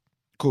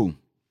 cool.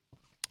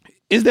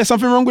 Is there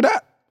something wrong with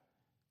that?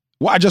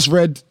 What I just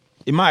read,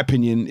 in my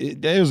opinion,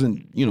 there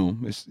isn't,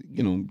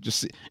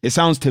 it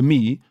sounds to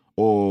me,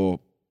 or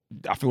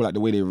I feel like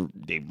the way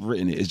they've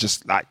written it is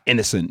just like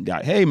innocent.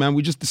 Like, hey man,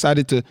 we just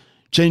decided to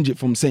change it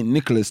from St.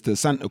 Nicholas to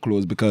Santa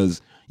Claus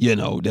because,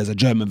 there's a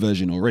German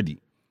version already.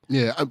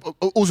 Yeah.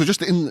 Also,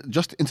 just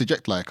to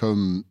interject, like,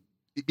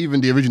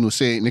 even the original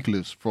St.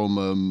 Nicholas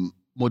from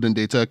modern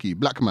day Turkey,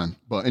 black man.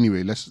 But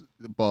anyway,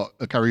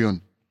 carry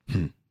on.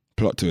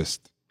 Plot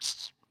twist.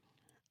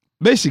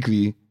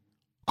 Basically,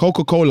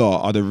 Coca-Cola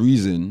are the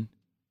reason.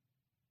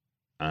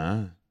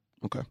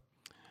 Okay.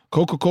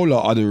 Coca-Cola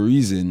are the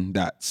reason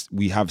that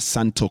we have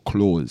Santa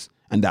Claus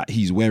and that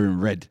he's wearing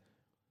red.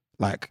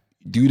 Like,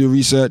 do the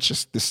research,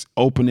 just this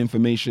open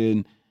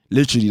information.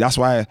 Literally, that's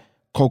why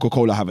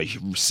Coca-Cola have a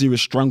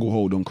serious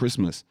stranglehold on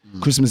Christmas.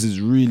 Christmas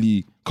is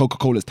really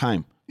Coca-Cola's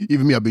time.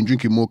 Even me, I've been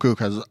drinking more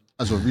Coke as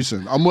of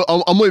recent. I'm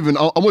not even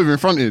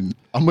fronting.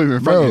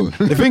 Bro,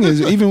 the thing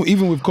is,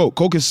 even with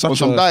Coke is such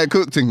some Diet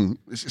Coke thing.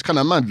 It's kind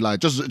of mad. Like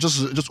just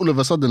all of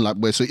a sudden, like,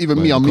 so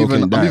even me, I'm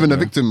even a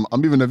victim.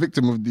 I'm even a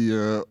victim of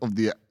the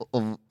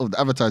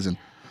advertising.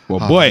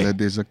 Well, boy,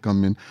 holidays are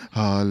coming.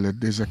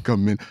 Holidays are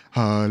coming.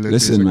 Holidays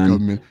Listen, are man,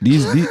 coming.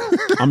 These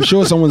I'm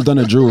sure someone's done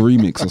a drill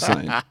remix or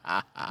something.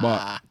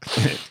 But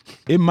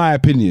in my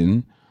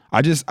opinion,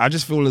 I just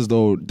feel as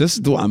though this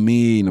is what I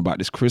mean about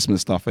this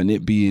Christmas stuff and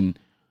it being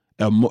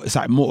it's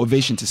like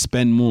motivation to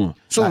spend more.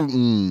 So, like,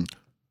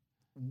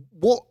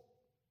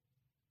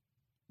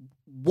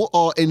 what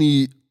are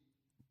any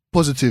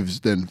positives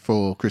then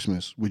for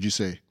Christmas? Would you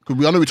say?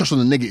 Because I know we touched on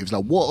the negatives.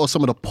 Like, what are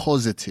some of the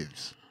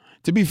positives?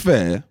 To be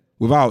fair,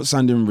 without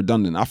sounding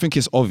redundant, I think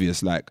it's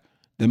obvious. Like,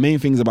 the main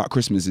things about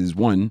Christmas is,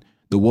 one,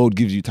 the world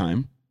gives you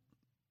time.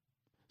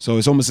 So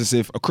it's almost as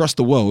if across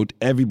the world,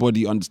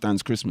 everybody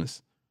understands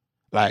Christmas.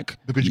 Like,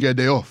 because you get a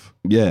day off.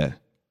 Yeah.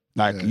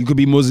 Like, you could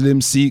be Muslim,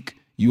 Sikh,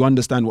 you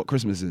understand what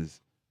Christmas is.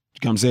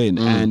 You know what I'm saying?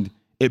 And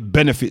it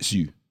benefits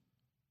you.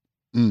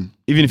 Even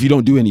if you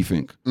don't do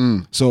anything.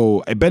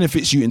 So it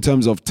benefits you in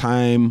terms of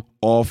time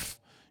off,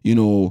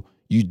 you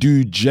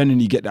do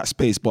genuinely get that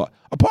space. But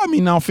a part of me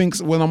now thinks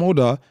when I'm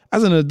older,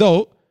 as an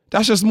adult,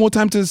 that's just more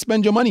time to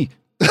spend your money.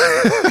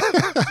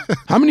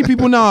 How many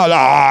people now are like,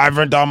 I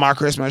haven't done my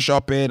Christmas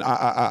shopping,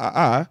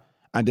 and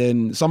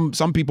then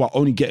some people are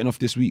only getting off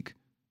this week.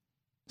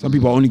 Some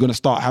people are only going to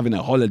start having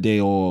a holiday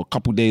or a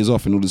couple days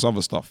off and all this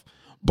other stuff.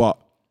 But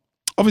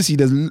obviously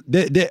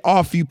there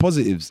are a few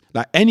positives.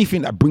 Like,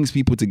 anything that brings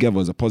people together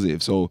is a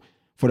positive. So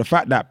for the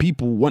fact that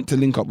people want to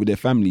link up with their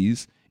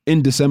families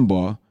in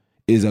December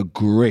is a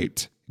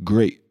great,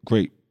 great,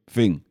 great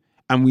thing.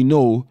 And we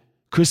know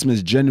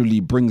Christmas generally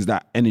brings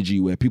that energy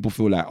where people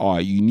feel like,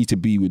 you need to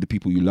be with the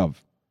people you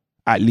love,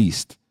 at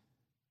least.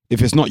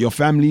 If it's not your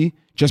family,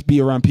 just be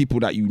around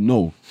people that you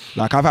know.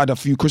 Like, I've had a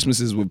few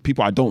Christmases with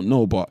people I don't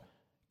know, but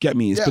get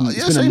me, it's been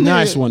a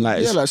nice one.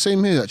 Like, like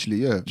same here actually.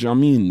 Yeah, do you know what I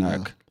mean?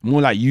 Like, more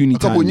like uni. A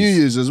couple New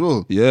Years as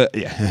well. Yeah.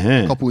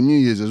 A couple New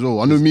Years as well.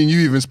 I know me and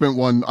you even spent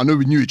one. I know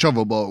we knew each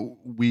other, but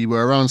we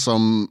were around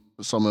some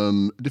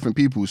different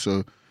people.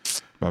 So,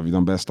 bruv, you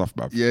done best stuff,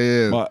 bruv.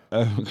 Yeah. But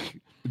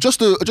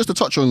just to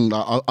touch on,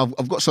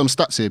 I've got some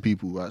stats here,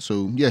 people. Right?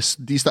 So yes,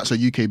 these stats are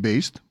UK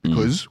based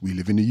because we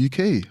live in the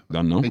UK.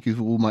 Don't know. Thank you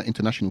for all my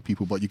international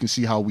people, but you can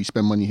see how we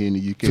spend money here in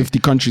the UK. 50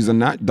 countries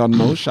and that. Don't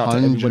know. Shout out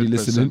to everybody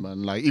listening,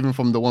 man. Like, even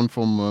from the one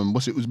from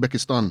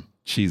Uzbekistan.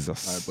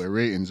 Jesus. By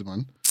ratings,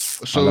 man.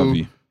 So, I love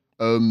you.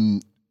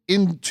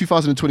 In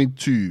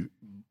 2022,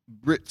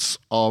 Brits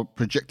are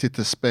projected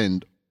to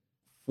spend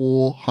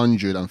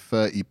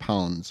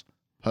 £430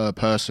 per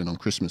person on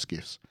Christmas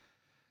gifts.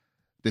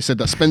 They said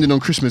that spending on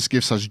Christmas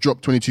gifts has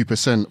dropped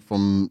 22%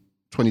 from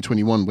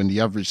 2021 when the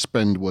average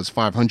spend was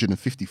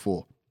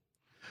 554.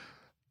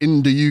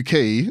 In the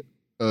UK,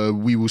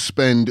 we will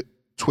spend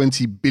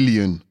 20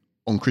 billion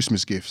on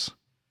Christmas gifts.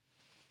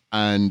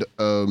 And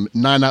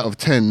 9 out of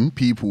 10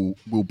 people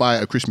will buy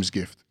a Christmas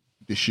gift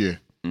this year.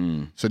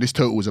 So this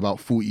total is about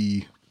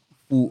 40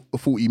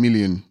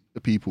 million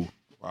people.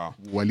 Wow.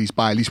 Or at least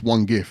buy at least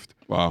one gift.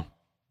 Wow.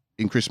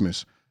 In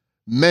Christmas.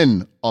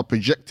 Men are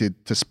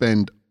projected to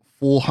spend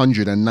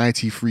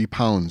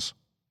 £493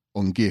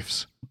 on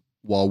gifts,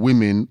 while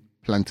women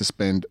plan to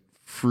spend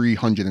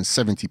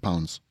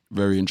 £370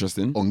 Very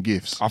interesting. on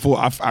gifts.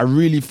 I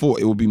really thought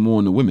it would be more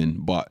on the women,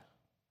 but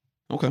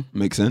okay,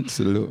 makes sense.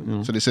 A little, you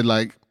know. So they said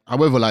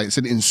however,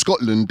 said in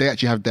Scotland, they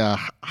actually have their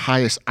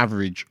highest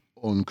average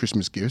on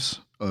Christmas gifts,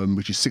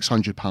 which is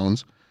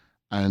 £600,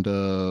 and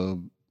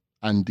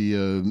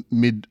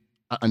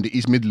the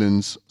East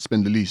Midlands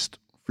spend the least,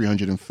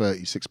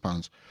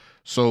 £336.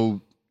 So,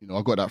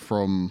 I got that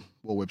from,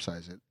 what website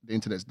is it? The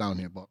internet's down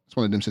here, but it's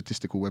one of them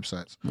statistical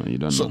websites. No, you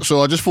don't know.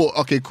 So I just thought,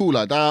 okay, cool.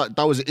 That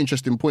was an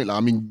interesting point.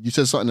 You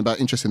said something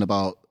interesting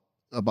about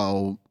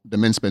the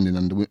men spending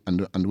and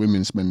the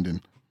women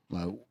spending.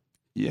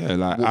 Yeah,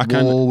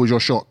 What was your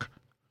shock?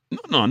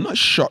 No, not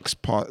shocks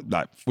part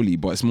fully,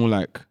 but it's more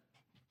like,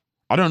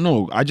 I don't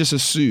know. I just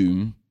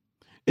assume,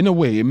 in a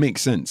way, it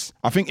makes sense.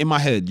 I think in my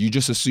head, you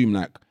just assume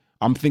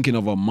I'm thinking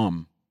of a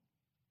mum.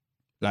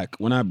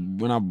 When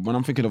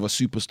I'm thinking of a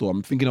superstore,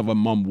 I'm thinking of a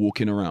mum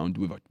walking around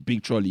with a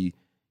big trolley,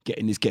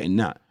 getting this, getting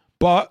that.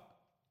 But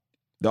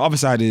the other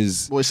side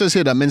is, Well, it says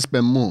here that men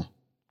spend more.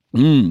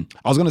 I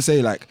was gonna say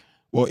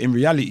in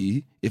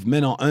reality, if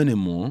men are earning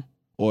more,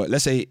 or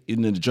let's say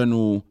in the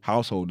general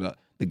household,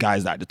 the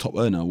guy's the top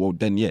earner, well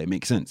then yeah, it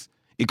makes sense.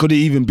 It could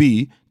even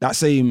be that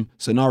same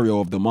scenario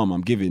of the mum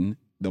I'm giving,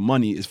 the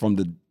money is from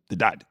the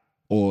dad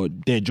or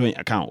their joint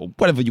account or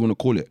whatever you want to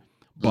call it.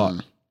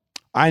 But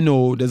I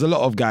know there's a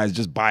lot of guys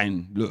just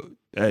buying, look,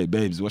 hey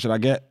babes, what should I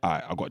get?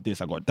 I got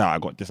this, I got that, I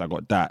got this, I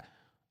got that,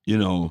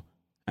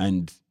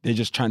 and they're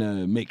just trying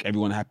to make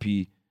everyone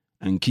happy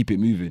and keep it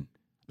moving.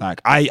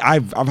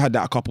 I've had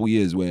that a couple of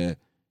years where,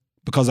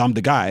 because I'm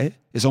the guy,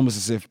 it's almost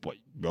as if,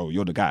 bro,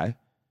 you're the guy,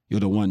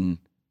 you're the one,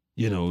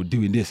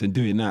 doing this and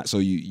doing that, so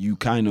you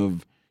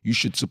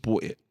should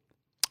support it.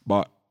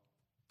 But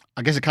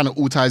I guess it kind of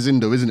all ties in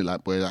though, isn't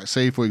it?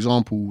 Say for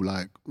example,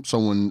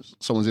 someone's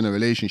in a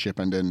relationship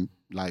and then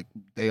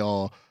they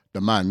are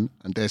the man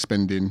and they're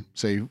spending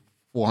say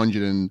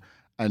 £493,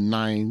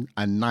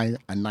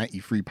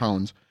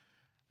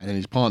 and then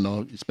his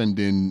partner is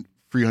spending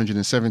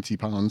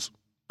 £370.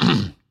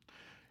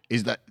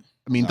 Is that?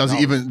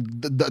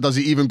 Does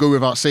it even go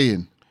without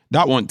saying?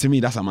 That one to me,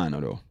 that's a minor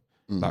though.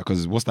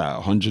 Because what's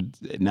that?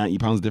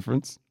 £190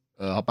 difference?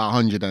 About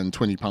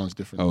 £120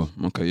 difference. Oh,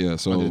 okay, yeah.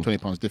 So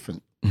 £120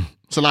 different.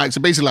 So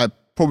basically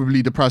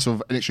probably the price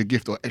of an extra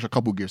gift or extra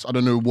couple gifts. I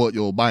don't know what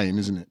you're buying,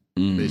 isn't it?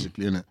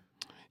 Basically, isn't it?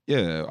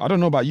 Yeah, I don't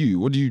know about you.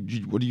 What do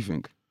you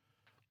think?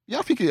 Yeah,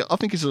 I think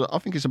it's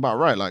about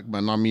right. I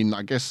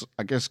guess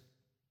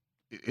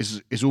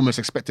it's almost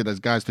expected as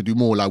guys to do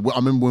more. I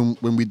remember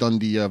when we done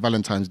the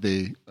Valentine's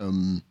Day,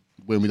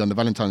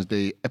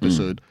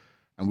 episode,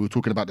 and we were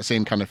talking about the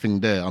same kind of thing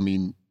there.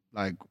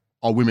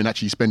 Are women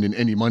actually spending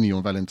any money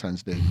on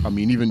Valentine's Day?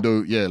 Even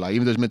though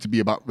it's meant to be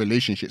about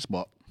relationships,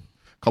 but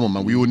come on,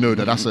 man, we all know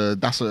that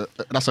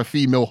that's a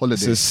female holiday.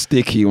 It's a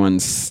sticky one.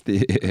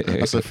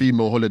 That's a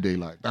female holiday.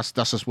 That's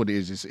just what it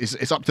is.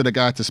 It's up to the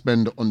guy to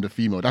spend on the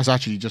female. That's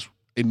actually just,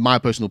 in my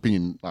personal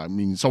opinion.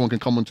 Someone can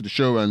come onto the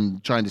show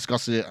and try and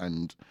discuss it,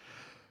 and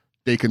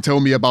they can tell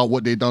me about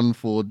what they done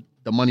for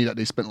the money that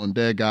they spent on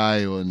their guy,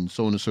 and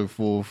so on and so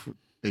forth.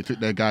 They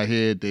took their guy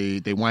here,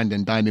 they wined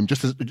and dined him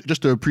just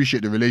to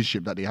appreciate the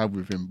relationship that they have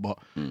with him. But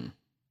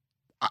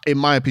in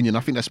my opinion, I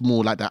think that's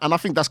more like that. And I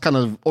think that's kind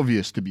of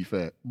obvious, to be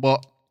fair.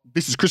 But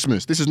this is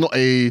Christmas. This is not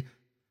that's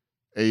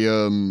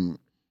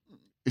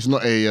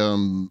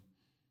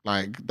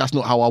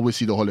not how I would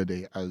see the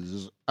holiday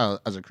as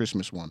a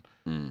Christmas one.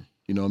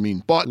 You know what I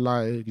mean? But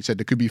like you said,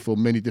 there could be for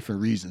many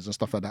different reasons and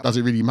stuff like that. Does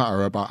it really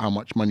matter about how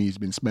much money has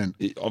been spent?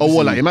 It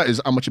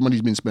matters how much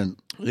money's been spent.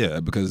 Yeah,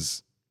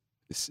 because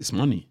it's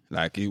money.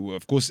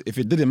 Of course, if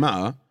it didn't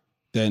matter,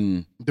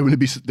 then there wouldn't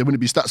be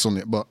stats on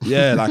it. But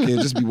yeah,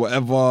 it'd just be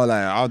whatever.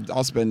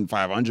 I'll spend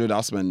 500,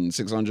 I'll spend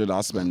 600,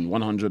 I'll spend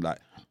 100.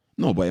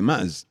 No, but it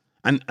matters.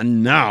 And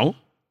now,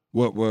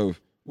 well,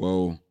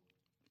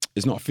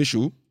 it's not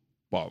official,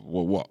 but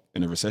what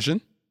in a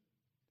recession,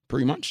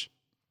 pretty much.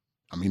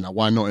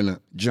 Why not, innit?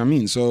 Do you know what I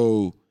mean?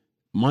 So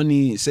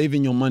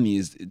saving your money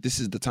this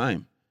is the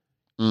time.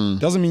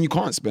 Doesn't mean you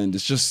can't spend.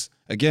 It's just,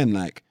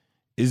 again,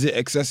 is it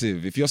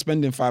excessive? If you're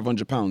spending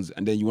 £500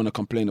 and then you want to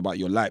complain about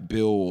your light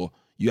bill or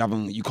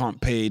you can't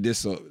pay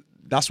this, or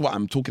that's what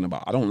I'm talking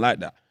about. I don't like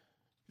that.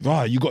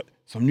 You got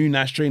some new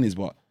nice trainers,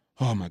 but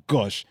oh my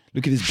gosh,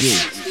 look at this bill.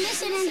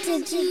 Listening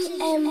to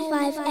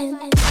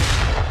GM5M.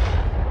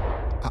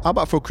 How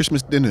about for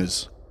Christmas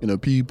dinners?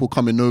 People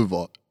coming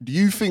over. Do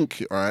you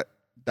think, right,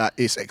 that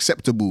it's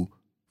acceptable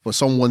for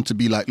someone to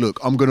be like, look,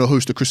 I'm going to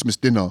host a Christmas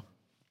dinner,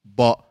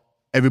 but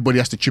everybody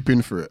has to chip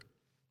in for it?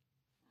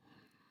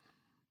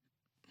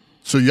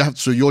 So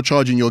you're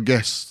charging your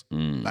guests,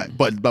 like,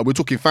 but we're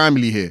talking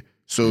family here.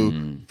 So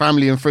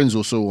family and friends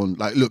or so on.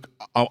 Like, look,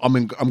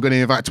 I'm going to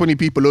invite 20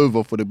 people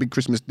over for the big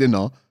Christmas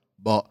dinner,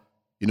 but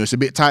it's a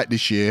bit tight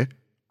this year.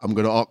 I'm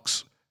going to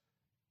ask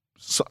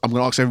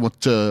everyone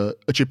to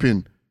chip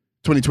in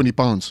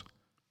 £20,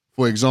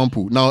 for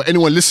example. Now,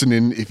 anyone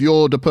listening, if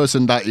you're the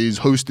person that is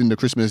hosting the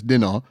Christmas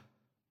dinner,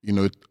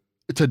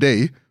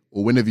 today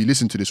or whenever you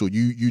listen to this, or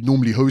you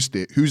normally host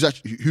it, who's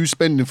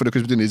spending for the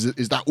Christmas dinner?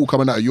 Is that all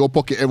coming out of your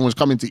pocket? Everyone's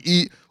coming to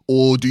eat,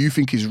 or do you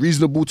think it's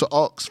reasonable to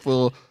ask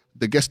for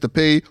the guests to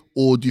pay,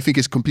 or do you think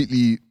it's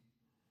completely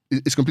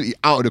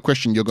out of the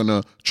question you're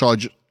gonna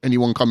charge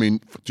anyone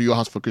coming to your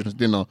house for Christmas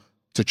dinner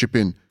to chip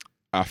in?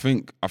 I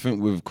think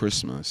with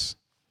Christmas,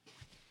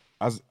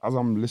 as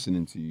I'm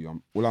listening to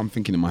you, all I'm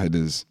thinking in my head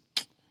is,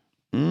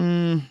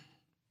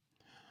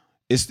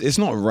 it's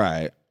not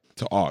right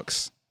to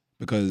ask,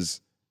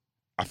 because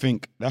I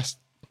think that's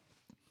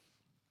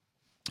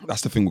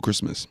the thing with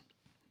Christmas.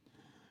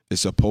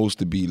 It's supposed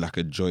to be like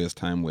a joyous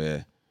time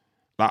where,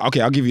 like,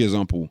 okay, I'll give you an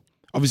example.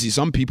 Obviously,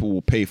 some people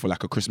will pay for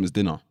like a Christmas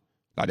dinner.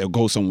 Like, they'll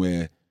go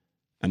somewhere,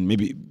 and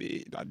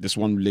maybe like this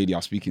one lady I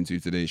was speaking to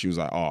today, she was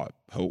like,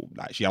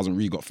 like, she hasn't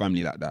really got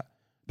family like that.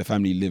 The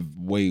family live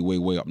way, way,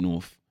 way up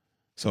north.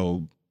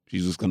 So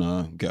she's just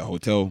gonna get a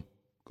hotel,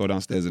 go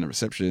downstairs in the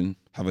reception,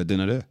 have a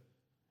dinner there.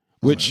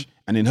 Which,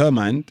 and in her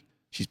mind,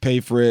 she's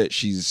paid for it,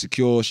 she's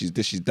secure, she's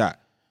this, she's that.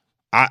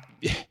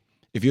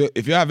 If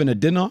you're having a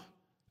dinner,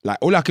 like,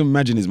 all I can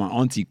imagine is my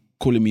auntie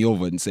calling me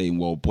over and saying,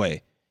 well,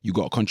 boy, you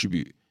got to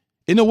contribute.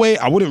 In a way,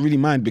 I wouldn't really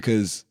mind,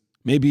 because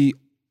maybe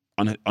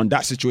on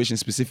that situation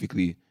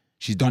specifically,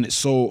 she's done it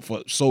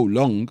for so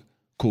long,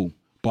 cool.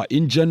 But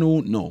in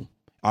general, no.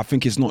 I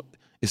think it's not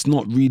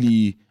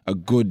really a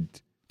good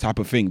type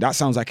of thing. That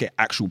sounds like an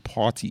actual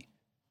party.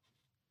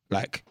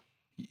 Like,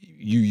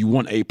 you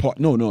want a pot?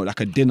 No, like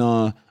a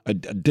dinner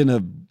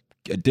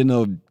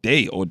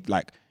day, or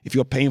like, if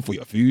you're paying for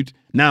your food.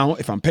 Now,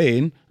 if I'm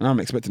paying and I'm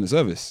expecting a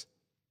service.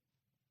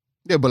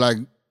 Yeah,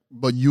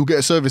 but you get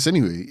a service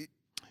anyway.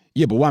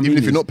 Yeah, but what I mean, even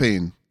if you're not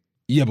paying.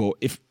 Yeah, but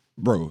if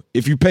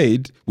you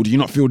paid, would you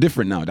not feel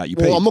different now that you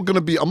paid? Well, I'm not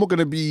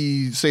gonna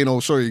be saying,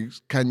 oh, sorry,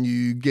 can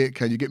you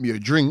get me a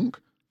drink?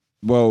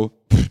 Well,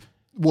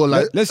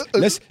 like, let's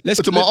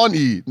to my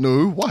auntie.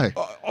 No, why?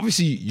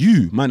 Obviously,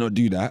 you might not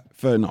do that.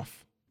 Fair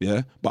enough.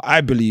 Yeah, but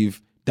I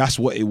believe that's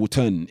what it will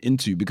turn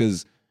into,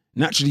 because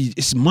naturally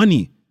it's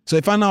money. So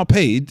if I now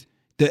paid,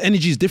 the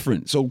energy is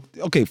different. So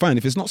okay, fine.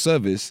 If it's not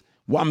service,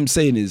 what I'm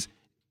saying is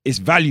it's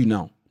value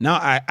now. Now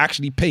I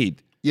actually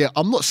paid. Yeah,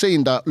 I'm not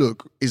saying that.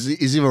 Look, is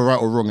either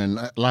right or wrong, and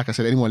like I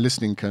said, anyone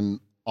listening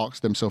can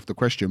ask themselves the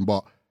question.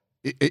 But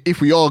if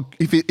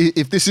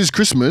this is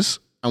Christmas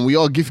and we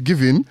are gift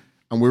giving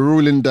and we're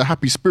all in the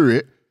happy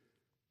spirit,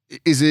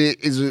 is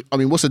it? I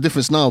mean, what's the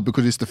difference now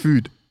because it's the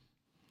food?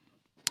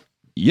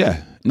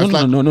 Yeah, no.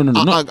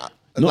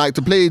 Like,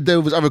 to play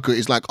devil's advocate,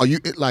 it's like,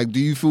 do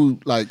you feel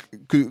like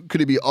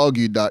could it be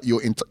argued that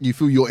you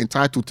feel you're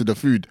entitled to the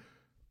food?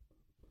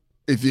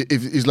 If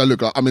it's like,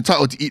 look, I'm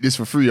entitled to eat this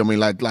for free. I mean,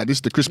 like this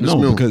is the Christmas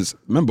meal. No, because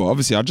remember,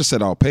 obviously, I just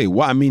said I'll pay.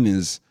 What I mean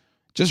is,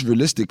 just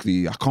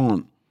realistically, I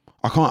can't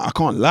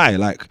lie.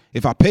 Like,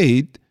 if I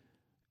paid,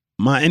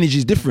 my energy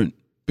is different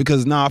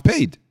because now I've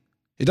paid.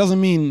 It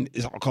doesn't mean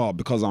it's like,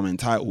 because I'm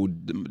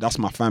entitled. That's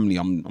my family.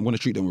 I'm going to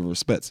treat them with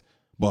respect.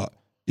 But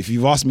if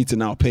you've asked me to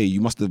now pay, you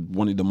must have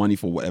wanted the money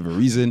for whatever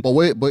reason.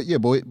 But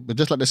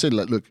just like they said,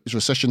 like, look, it's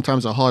recession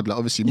times are hard. Like,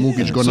 obviously,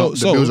 mortgage gone up,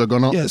 the bills are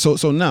gone up. Yeah,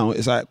 so now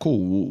it's like, cool,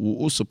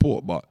 we'll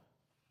support. But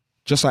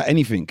just like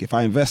anything, if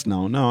I invest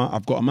now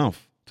I've got a mouth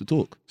to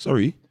talk.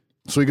 Sorry.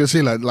 So you're gonna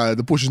say like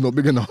the push is not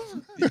big enough.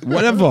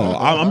 Whatever.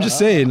 I'm just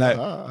saying, like,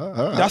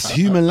 that's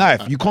human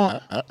life. You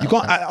can't.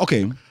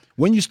 Okay,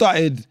 when you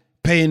started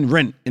paying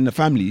rent in the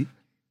family,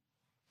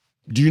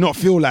 do you not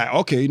feel like,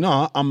 okay,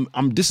 no, I'm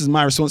this is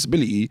my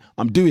responsibility,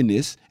 I'm doing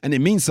this, and it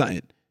means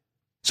something?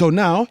 So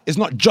now it's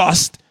not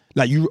just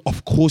like,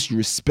 of course you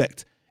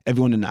respect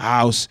everyone in the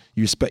house,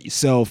 you respect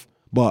yourself,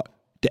 but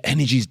the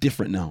energy is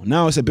different now.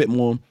 Now it's a bit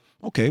more,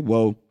 okay,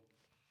 well,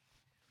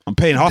 I'm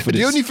paying half of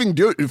this. The only thing,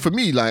 for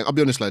me, like, I'll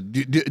be honest, like,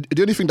 the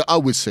only thing that I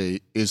would say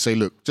is,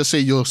 look, just say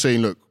you're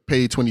saying, look,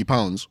 pay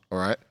 £20, all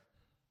right?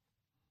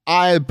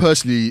 I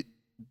personally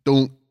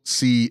don't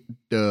see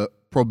the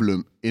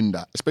problem in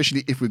that,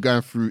 especially if we're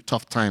going through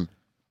tough time.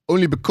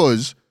 Only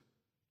because,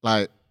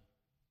 like,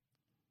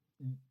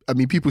 I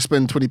mean, people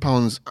spend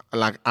 £20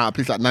 like at a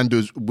place like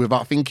Nando's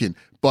without thinking.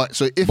 But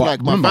so if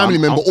like my family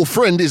member or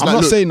friend is, I'm like,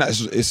 not saying that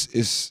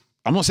it's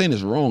I'm not saying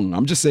it's wrong.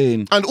 I'm just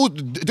saying. And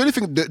the only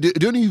thing,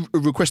 the only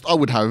request I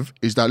would have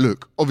is that,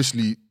 look,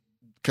 obviously,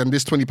 can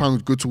this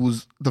 £20 go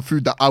towards the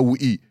food that I will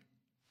eat?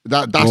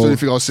 That's the only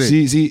thing I'll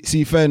say.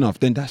 See, fair enough.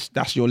 Then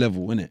that's your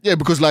level, isn't it? Yeah,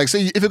 because like,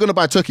 say if you're gonna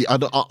buy turkey, I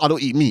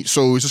don't eat meat,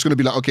 so it's just gonna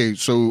be like, okay,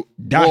 so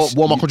what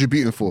am I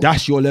contributing for?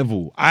 That's your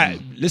level.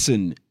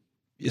 Listen,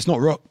 it's not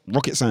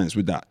rocket science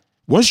with that.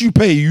 Once you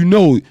pay, you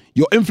know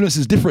your influence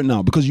is different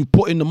now because you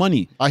put in the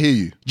money. I hear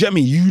you. Do you get me?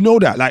 You know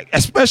that, like,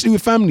 especially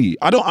with family.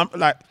 I'm not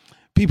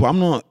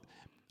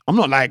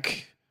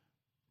like,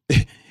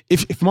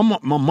 if my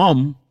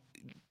mom,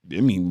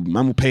 I mean,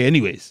 man will pay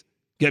anyways.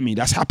 Get me?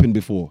 That's happened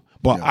before.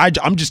 But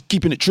I'm just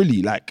keeping it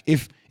trilly. Like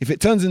if it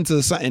turns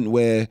into something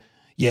where,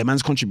 yeah,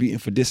 man's contributing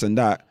for this and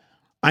that,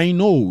 I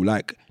know,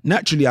 like,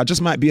 naturally, I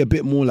just might be a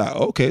bit more like,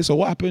 okay, so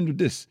what happened with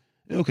this?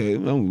 Okay,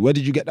 where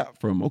did you get that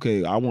from?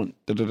 Okay, I want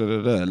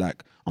da-da-da-da-da.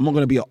 Like, I'm not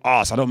going to be an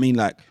arse. I don't mean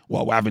like,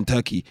 well, we're having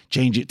turkey,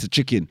 change it to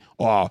chicken.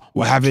 Or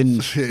we're having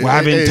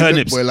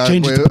turnips, boy, like,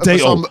 change it to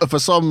potato. For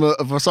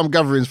some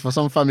gatherings, for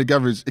some family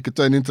gatherings, it could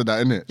turn into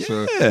that, innit?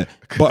 Yeah,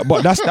 so.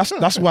 but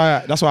that's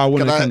why I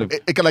want to kind of...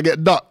 Can I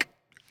get duck?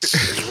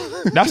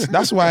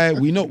 That's why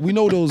we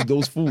know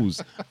those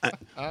fools.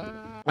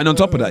 And on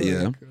top of that,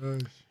 yeah,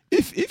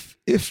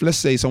 if let's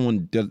say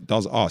someone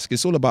does ask,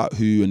 it's all about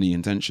who and the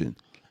intention.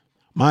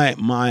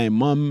 My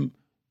mum,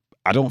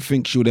 I don't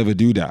think she would ever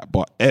do that,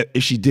 but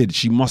if she did,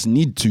 she must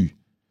need to. Do you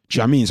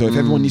know what I mean? So if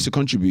everyone needs to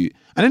contribute,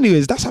 and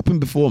anyways, that's happened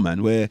before,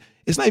 man, where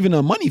it's not even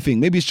a money thing.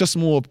 Maybe it's just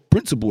more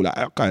principle. Like,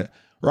 okay,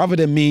 rather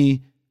than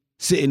me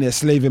sitting there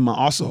slaving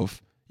my ass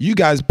off, you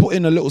guys put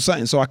in a little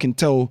something so I can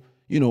tell,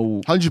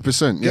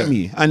 100%. Get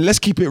me? And let's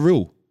keep it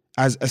real.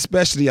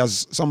 Especially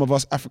as some of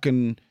us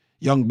African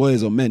young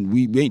boys or men,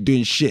 we ain't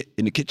doing shit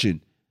in the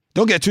kitchen.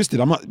 Don't get twisted.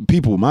 I'm not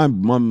people. My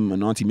mum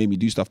and auntie made me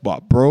do stuff,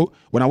 but bro,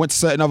 when I went to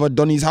certain other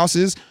Donny's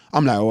houses,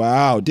 I'm like,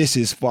 wow, this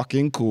is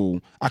fucking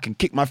cool. I can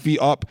kick my feet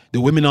up.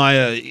 The women are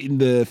in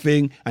the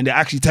thing, and they're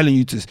actually telling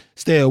you to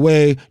stay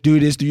away,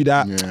 do this, do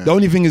that. Yeah. The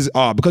only thing is,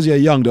 because you're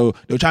young, they'll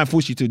try and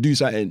force you to do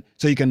something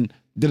so you can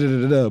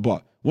da-da-da-da-da.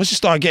 But once you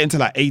start getting to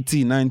like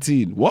 18,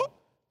 19, what?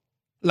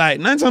 Like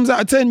 9 times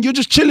out of 10, you're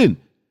just chilling,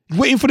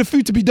 waiting for the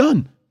food to be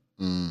done.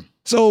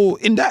 So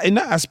in that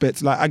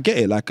aspect, like I get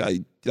it.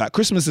 Like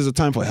Christmas is a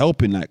time for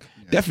helping. Like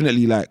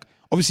definitely, like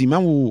obviously,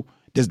 man will.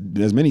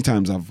 There's many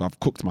times I've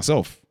cooked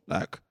myself.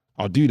 Like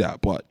I'll do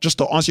that. But just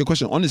to answer your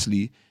question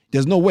honestly,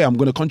 there's no way I'm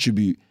gonna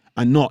contribute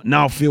and not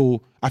now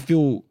feel. I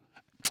feel.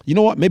 You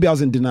know what? Maybe I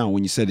was in denial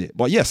when you said it,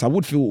 but yes, I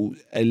would feel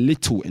a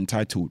little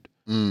entitled.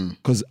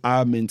 Because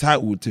I'm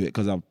entitled to it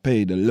because I've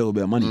paid a little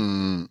bit of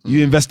money.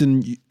 You invest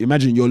in,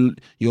 imagine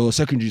your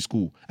secondary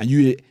school, and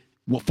you,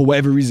 for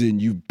whatever reason,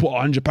 you put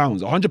 £100.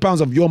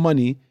 £100 of your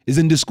money is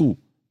in this school.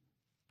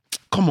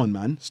 Come on,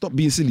 man, stop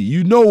being silly.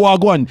 You know what I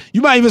go on. You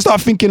might even start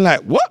thinking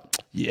like,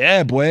 what?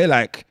 Yeah, boy,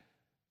 like,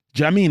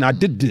 do you know what I mean? I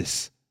did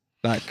this.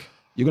 Like,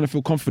 you're gonna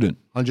feel confident.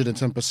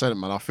 110%,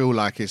 man. I feel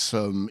like it's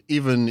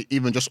even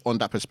just on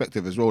that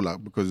perspective as well,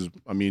 like, because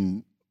I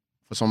mean,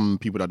 for some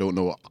people that don't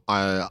know,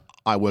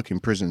 I work in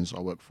prisons. I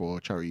work for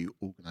a charity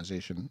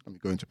organisation. I mean,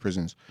 go into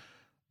prisons,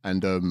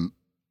 and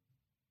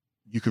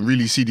you can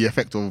really see the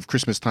effect of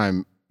Christmas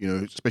time.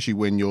 Especially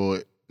when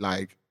you're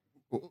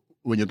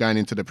going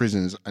into the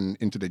prisons and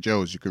into the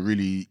jails, you can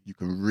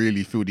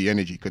really feel the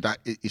energy, because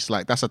it's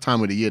like that's a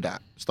time of the year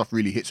that stuff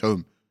really hits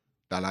home.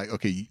 That like,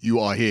 okay, you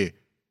are here.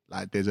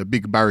 Like there's a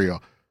big barrier,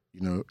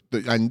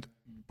 and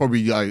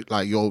probably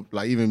like you're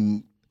like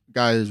even.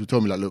 Guys who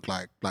told me, like, look,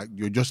 like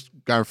you're just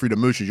going through the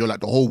motions. You're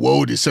like, the whole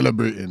world is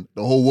celebrating.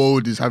 The whole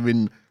world is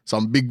having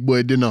some big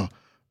boy dinner.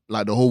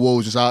 Like the whole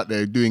world's just out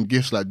there doing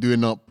gifts, like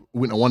doing up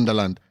Winter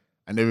Wonderland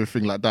and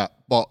everything like that.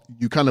 But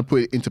you kind of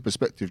put it into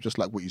perspective, just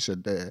like what you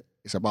said there.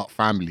 It's about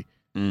family.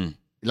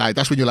 Like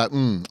that's when you're like,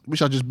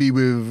 wish I'd just be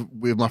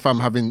with my fam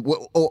having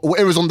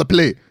whatever's on the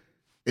plate.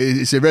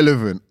 It's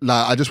irrelevant.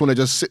 Like I just want to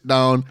just sit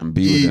down and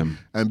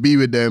be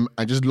with them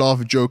and just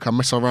laugh, joke, and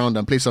mess around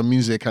and play some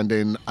music and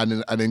then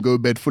go to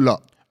bed full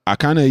up. I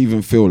kind of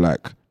even feel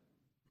like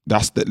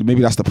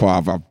maybe that's the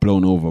part I've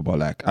blown over. But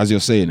like as you're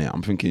saying it,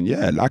 I'm thinking,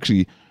 yeah,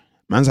 actually,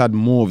 man's had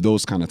more of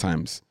those kind of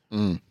times.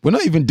 We're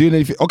not even doing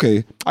anything.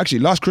 Okay, actually,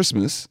 last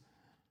Christmas,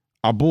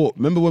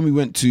 remember when we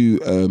went to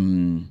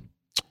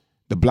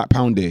the Black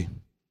Pound Day?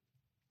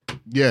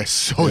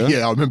 Yes. Oh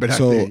yeah, I remember that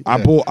day. I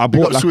bought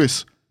like,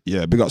 Swiss.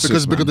 Yeah, big up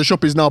because the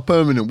shop is now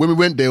permanent. When we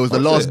went there, it was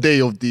the last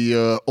day of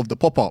the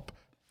pop up,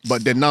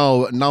 but then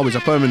now it's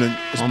permanent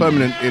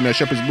in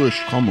Shepherd's Bush.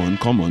 Come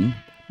on.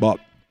 But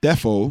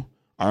therefore,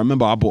 I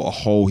remember I bought a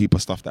whole heap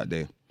of stuff that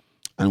day,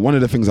 and one of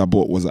the things I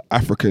bought was an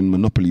African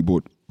Monopoly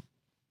board.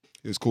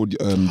 It was called.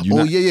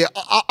 Oh yeah.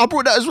 I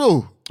brought that as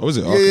well. Oh, was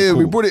it? Yeah, okay, cool.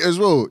 We brought it as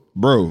well,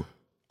 bro.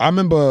 I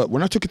remember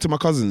when I took it to my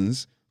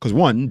cousins. Because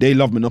one, they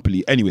love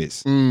Monopoly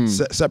anyways.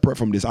 Separate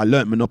from this, I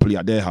learnt Monopoly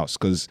at their house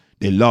because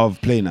they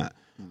love playing that.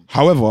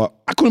 However,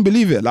 I couldn't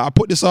believe it. Like I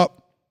put this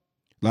up,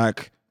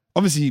 like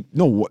obviously,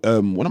 one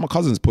of my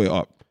cousins put it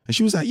up, and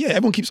she was like, "Yeah,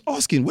 everyone keeps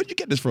asking, where did you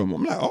get this from?"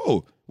 I'm like,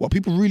 "Oh, well,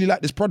 people really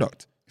like this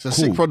product. It's a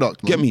sick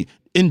product, man. Get me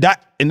in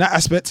that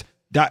aspect.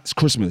 That's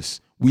Christmas.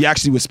 We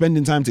actually were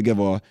spending time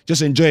together,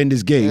 just enjoying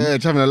this game. Yeah,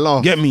 just having a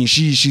laugh. Get me?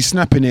 She's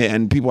snapping it,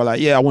 and people are like,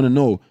 "Yeah, I want to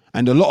know."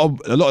 And a lot of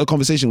the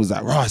conversation was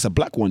like, "Right, it's a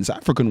black one, it's an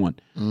African one."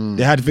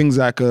 They had things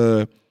like,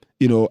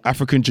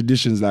 African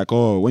traditions, like,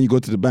 "Oh, when you go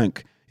to the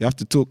bank, you have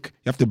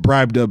to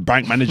bribe the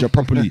bank manager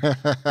properly,"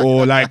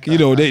 or like, they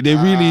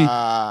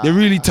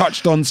really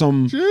touched on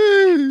some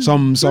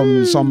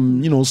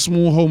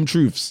small home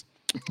truths.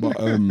 But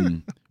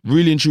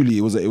really and truly,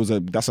 it was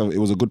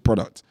a good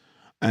product.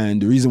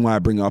 And the reason why I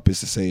bring it up is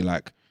to say,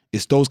 like,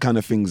 it's those kind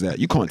of things that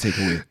you can't take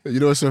away. You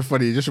know what's so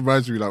funny? It just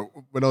reminds me, like,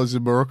 when I was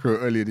in Morocco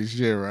earlier this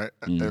year, right?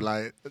 And,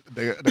 like,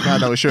 the guy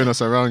that was showing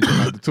us around,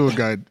 like, the tour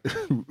guide,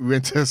 we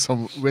went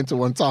to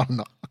one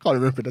town. I can't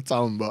remember the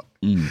town, but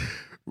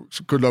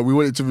because like, we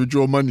wanted to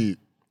withdraw money,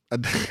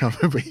 and I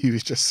remember he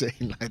was just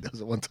saying, like, there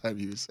was one time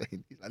he was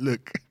saying, he's like,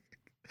 look.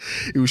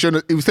 He was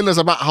telling us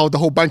about how the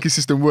whole banking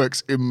system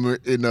works in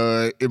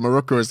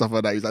Morocco and stuff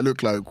like that. He's like,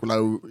 look, look,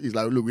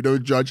 we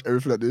don't judge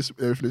everything like this,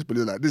 but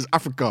like, this is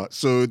Africa.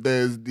 So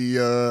there's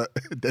the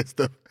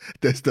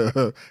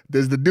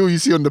deal you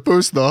see on the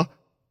poster.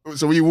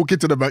 So when you walk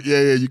into the bank,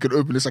 you can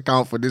open this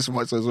account for this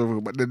much and so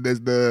forth. But then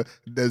there's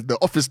the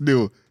office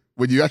deal.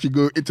 When you actually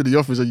go into the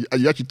office and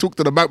you actually talk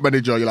to the bank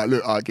manager, you're like,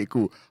 look, okay,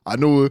 cool. I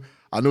know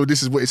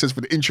this is what it says for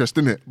the interest,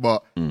 innit?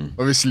 But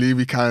obviously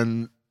we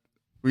can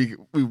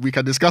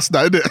discuss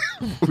that,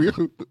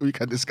 innit? we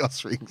can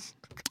discuss things,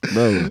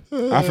 bro.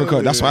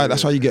 Africa. That's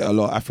why you get a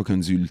lot of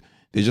Africans who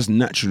they're just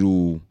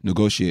natural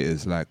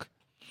negotiators. Like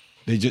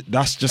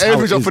that's just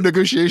everything's up for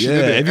negotiation.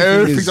 Yeah,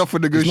 everything's up for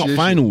negotiation. It's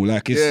not final.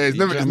 Like it's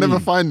never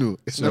final.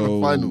 It's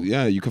never final.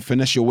 Yeah, you can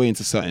finesse your way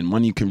into certain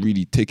money. Can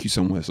really take you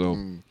somewhere. So,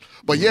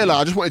 but yeah, like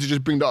I just wanted to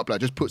just bring that up. Like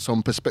just put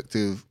some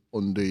perspective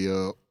on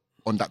the.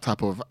 On that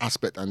type of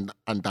aspect and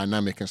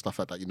dynamic and stuff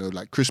like that, you know,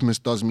 like Christmas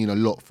does mean a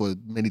lot for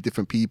many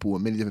different people,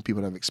 and many different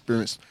people have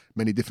experienced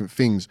many different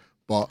things.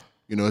 But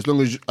you know, as long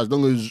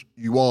as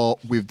you are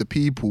with the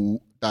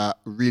people that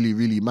really,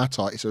 really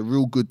matter, it's a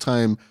real good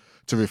time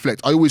to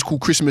reflect. I always call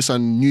Christmas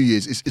and New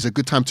Year's it's a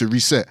good time to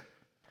reset.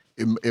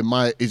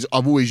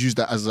 I've always used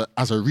that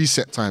as a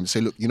reset time.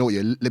 Say, look, you know what?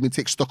 Yeah, let me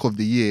take stock of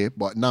the year,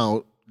 but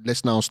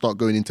let's start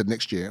going into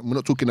next year. We're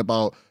not talking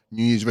about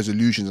New Year's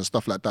resolutions and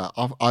stuff like that.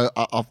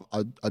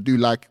 I do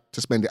like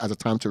to spend it as a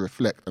time to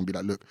reflect and be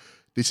like, look,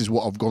 this is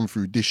what I've gone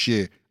through this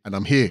year, and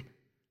I'm here.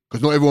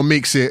 Because not everyone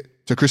makes it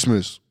to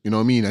Christmas, you know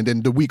what I mean? And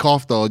then the week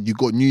after, you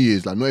got New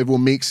Year's. Like, not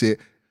everyone makes it.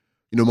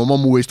 You know, my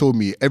mum always told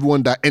me,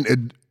 everyone that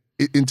entered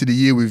into the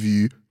year with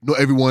you, not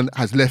everyone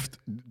has left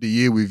the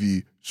year with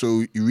you.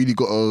 So you really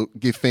got to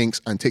give thanks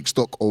and take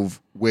stock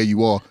of where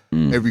you are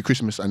every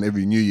Christmas and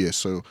every New Year.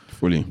 So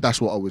fully, that's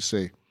what I would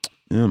say.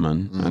 Yeah,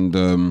 man. And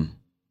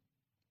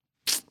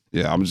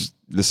I'm just,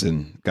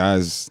 listen,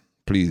 guys,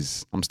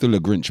 please, I'm still a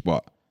Grinch,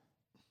 but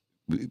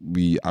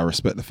I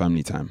respect the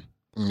family time.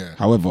 Yeah.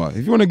 However,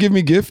 if you want to give me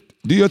a gift,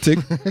 do your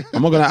thing.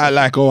 I'm not going to act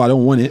like, I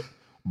don't want it,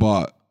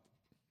 but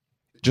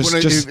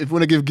if you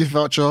want to give gift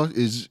voucher,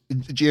 is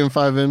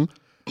GM5M,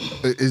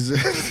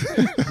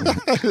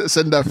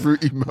 send that through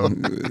email.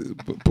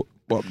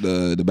 Put up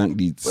the bank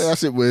deeds. Well,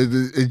 that's it, with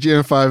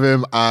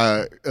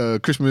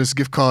GM5M, Christmas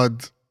gift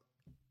card.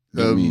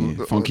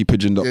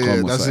 Funkypigeon.com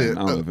or that's something. it.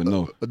 I don't even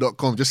know.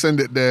 .com. Just send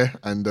it there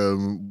and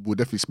we'll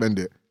definitely spend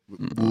it.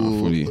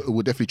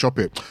 We'll definitely chop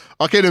it.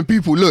 Okay then,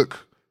 people,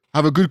 look,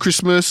 have a good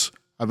Christmas,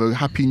 have a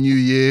happy New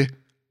Year,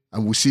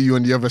 and we'll see you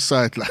on the other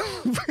side. Like,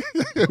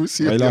 we'll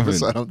see you on the other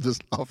side. I'm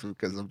just laughing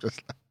because I'm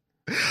just like,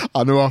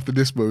 I know after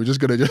this, but we're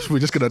just gonna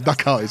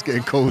duck out. It's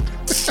getting cold.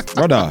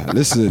 Brother,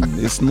 listen,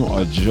 it's not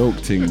a joke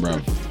thing,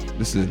 bruv.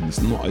 Listen,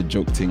 it's not a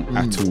joke thing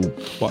at all.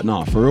 But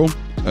nah, for real,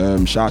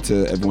 shout out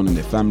to everyone and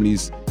their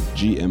families.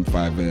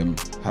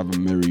 GM5M, have a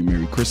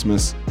merry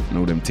Christmas and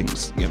all them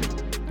things. You get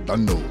me?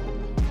 Done know.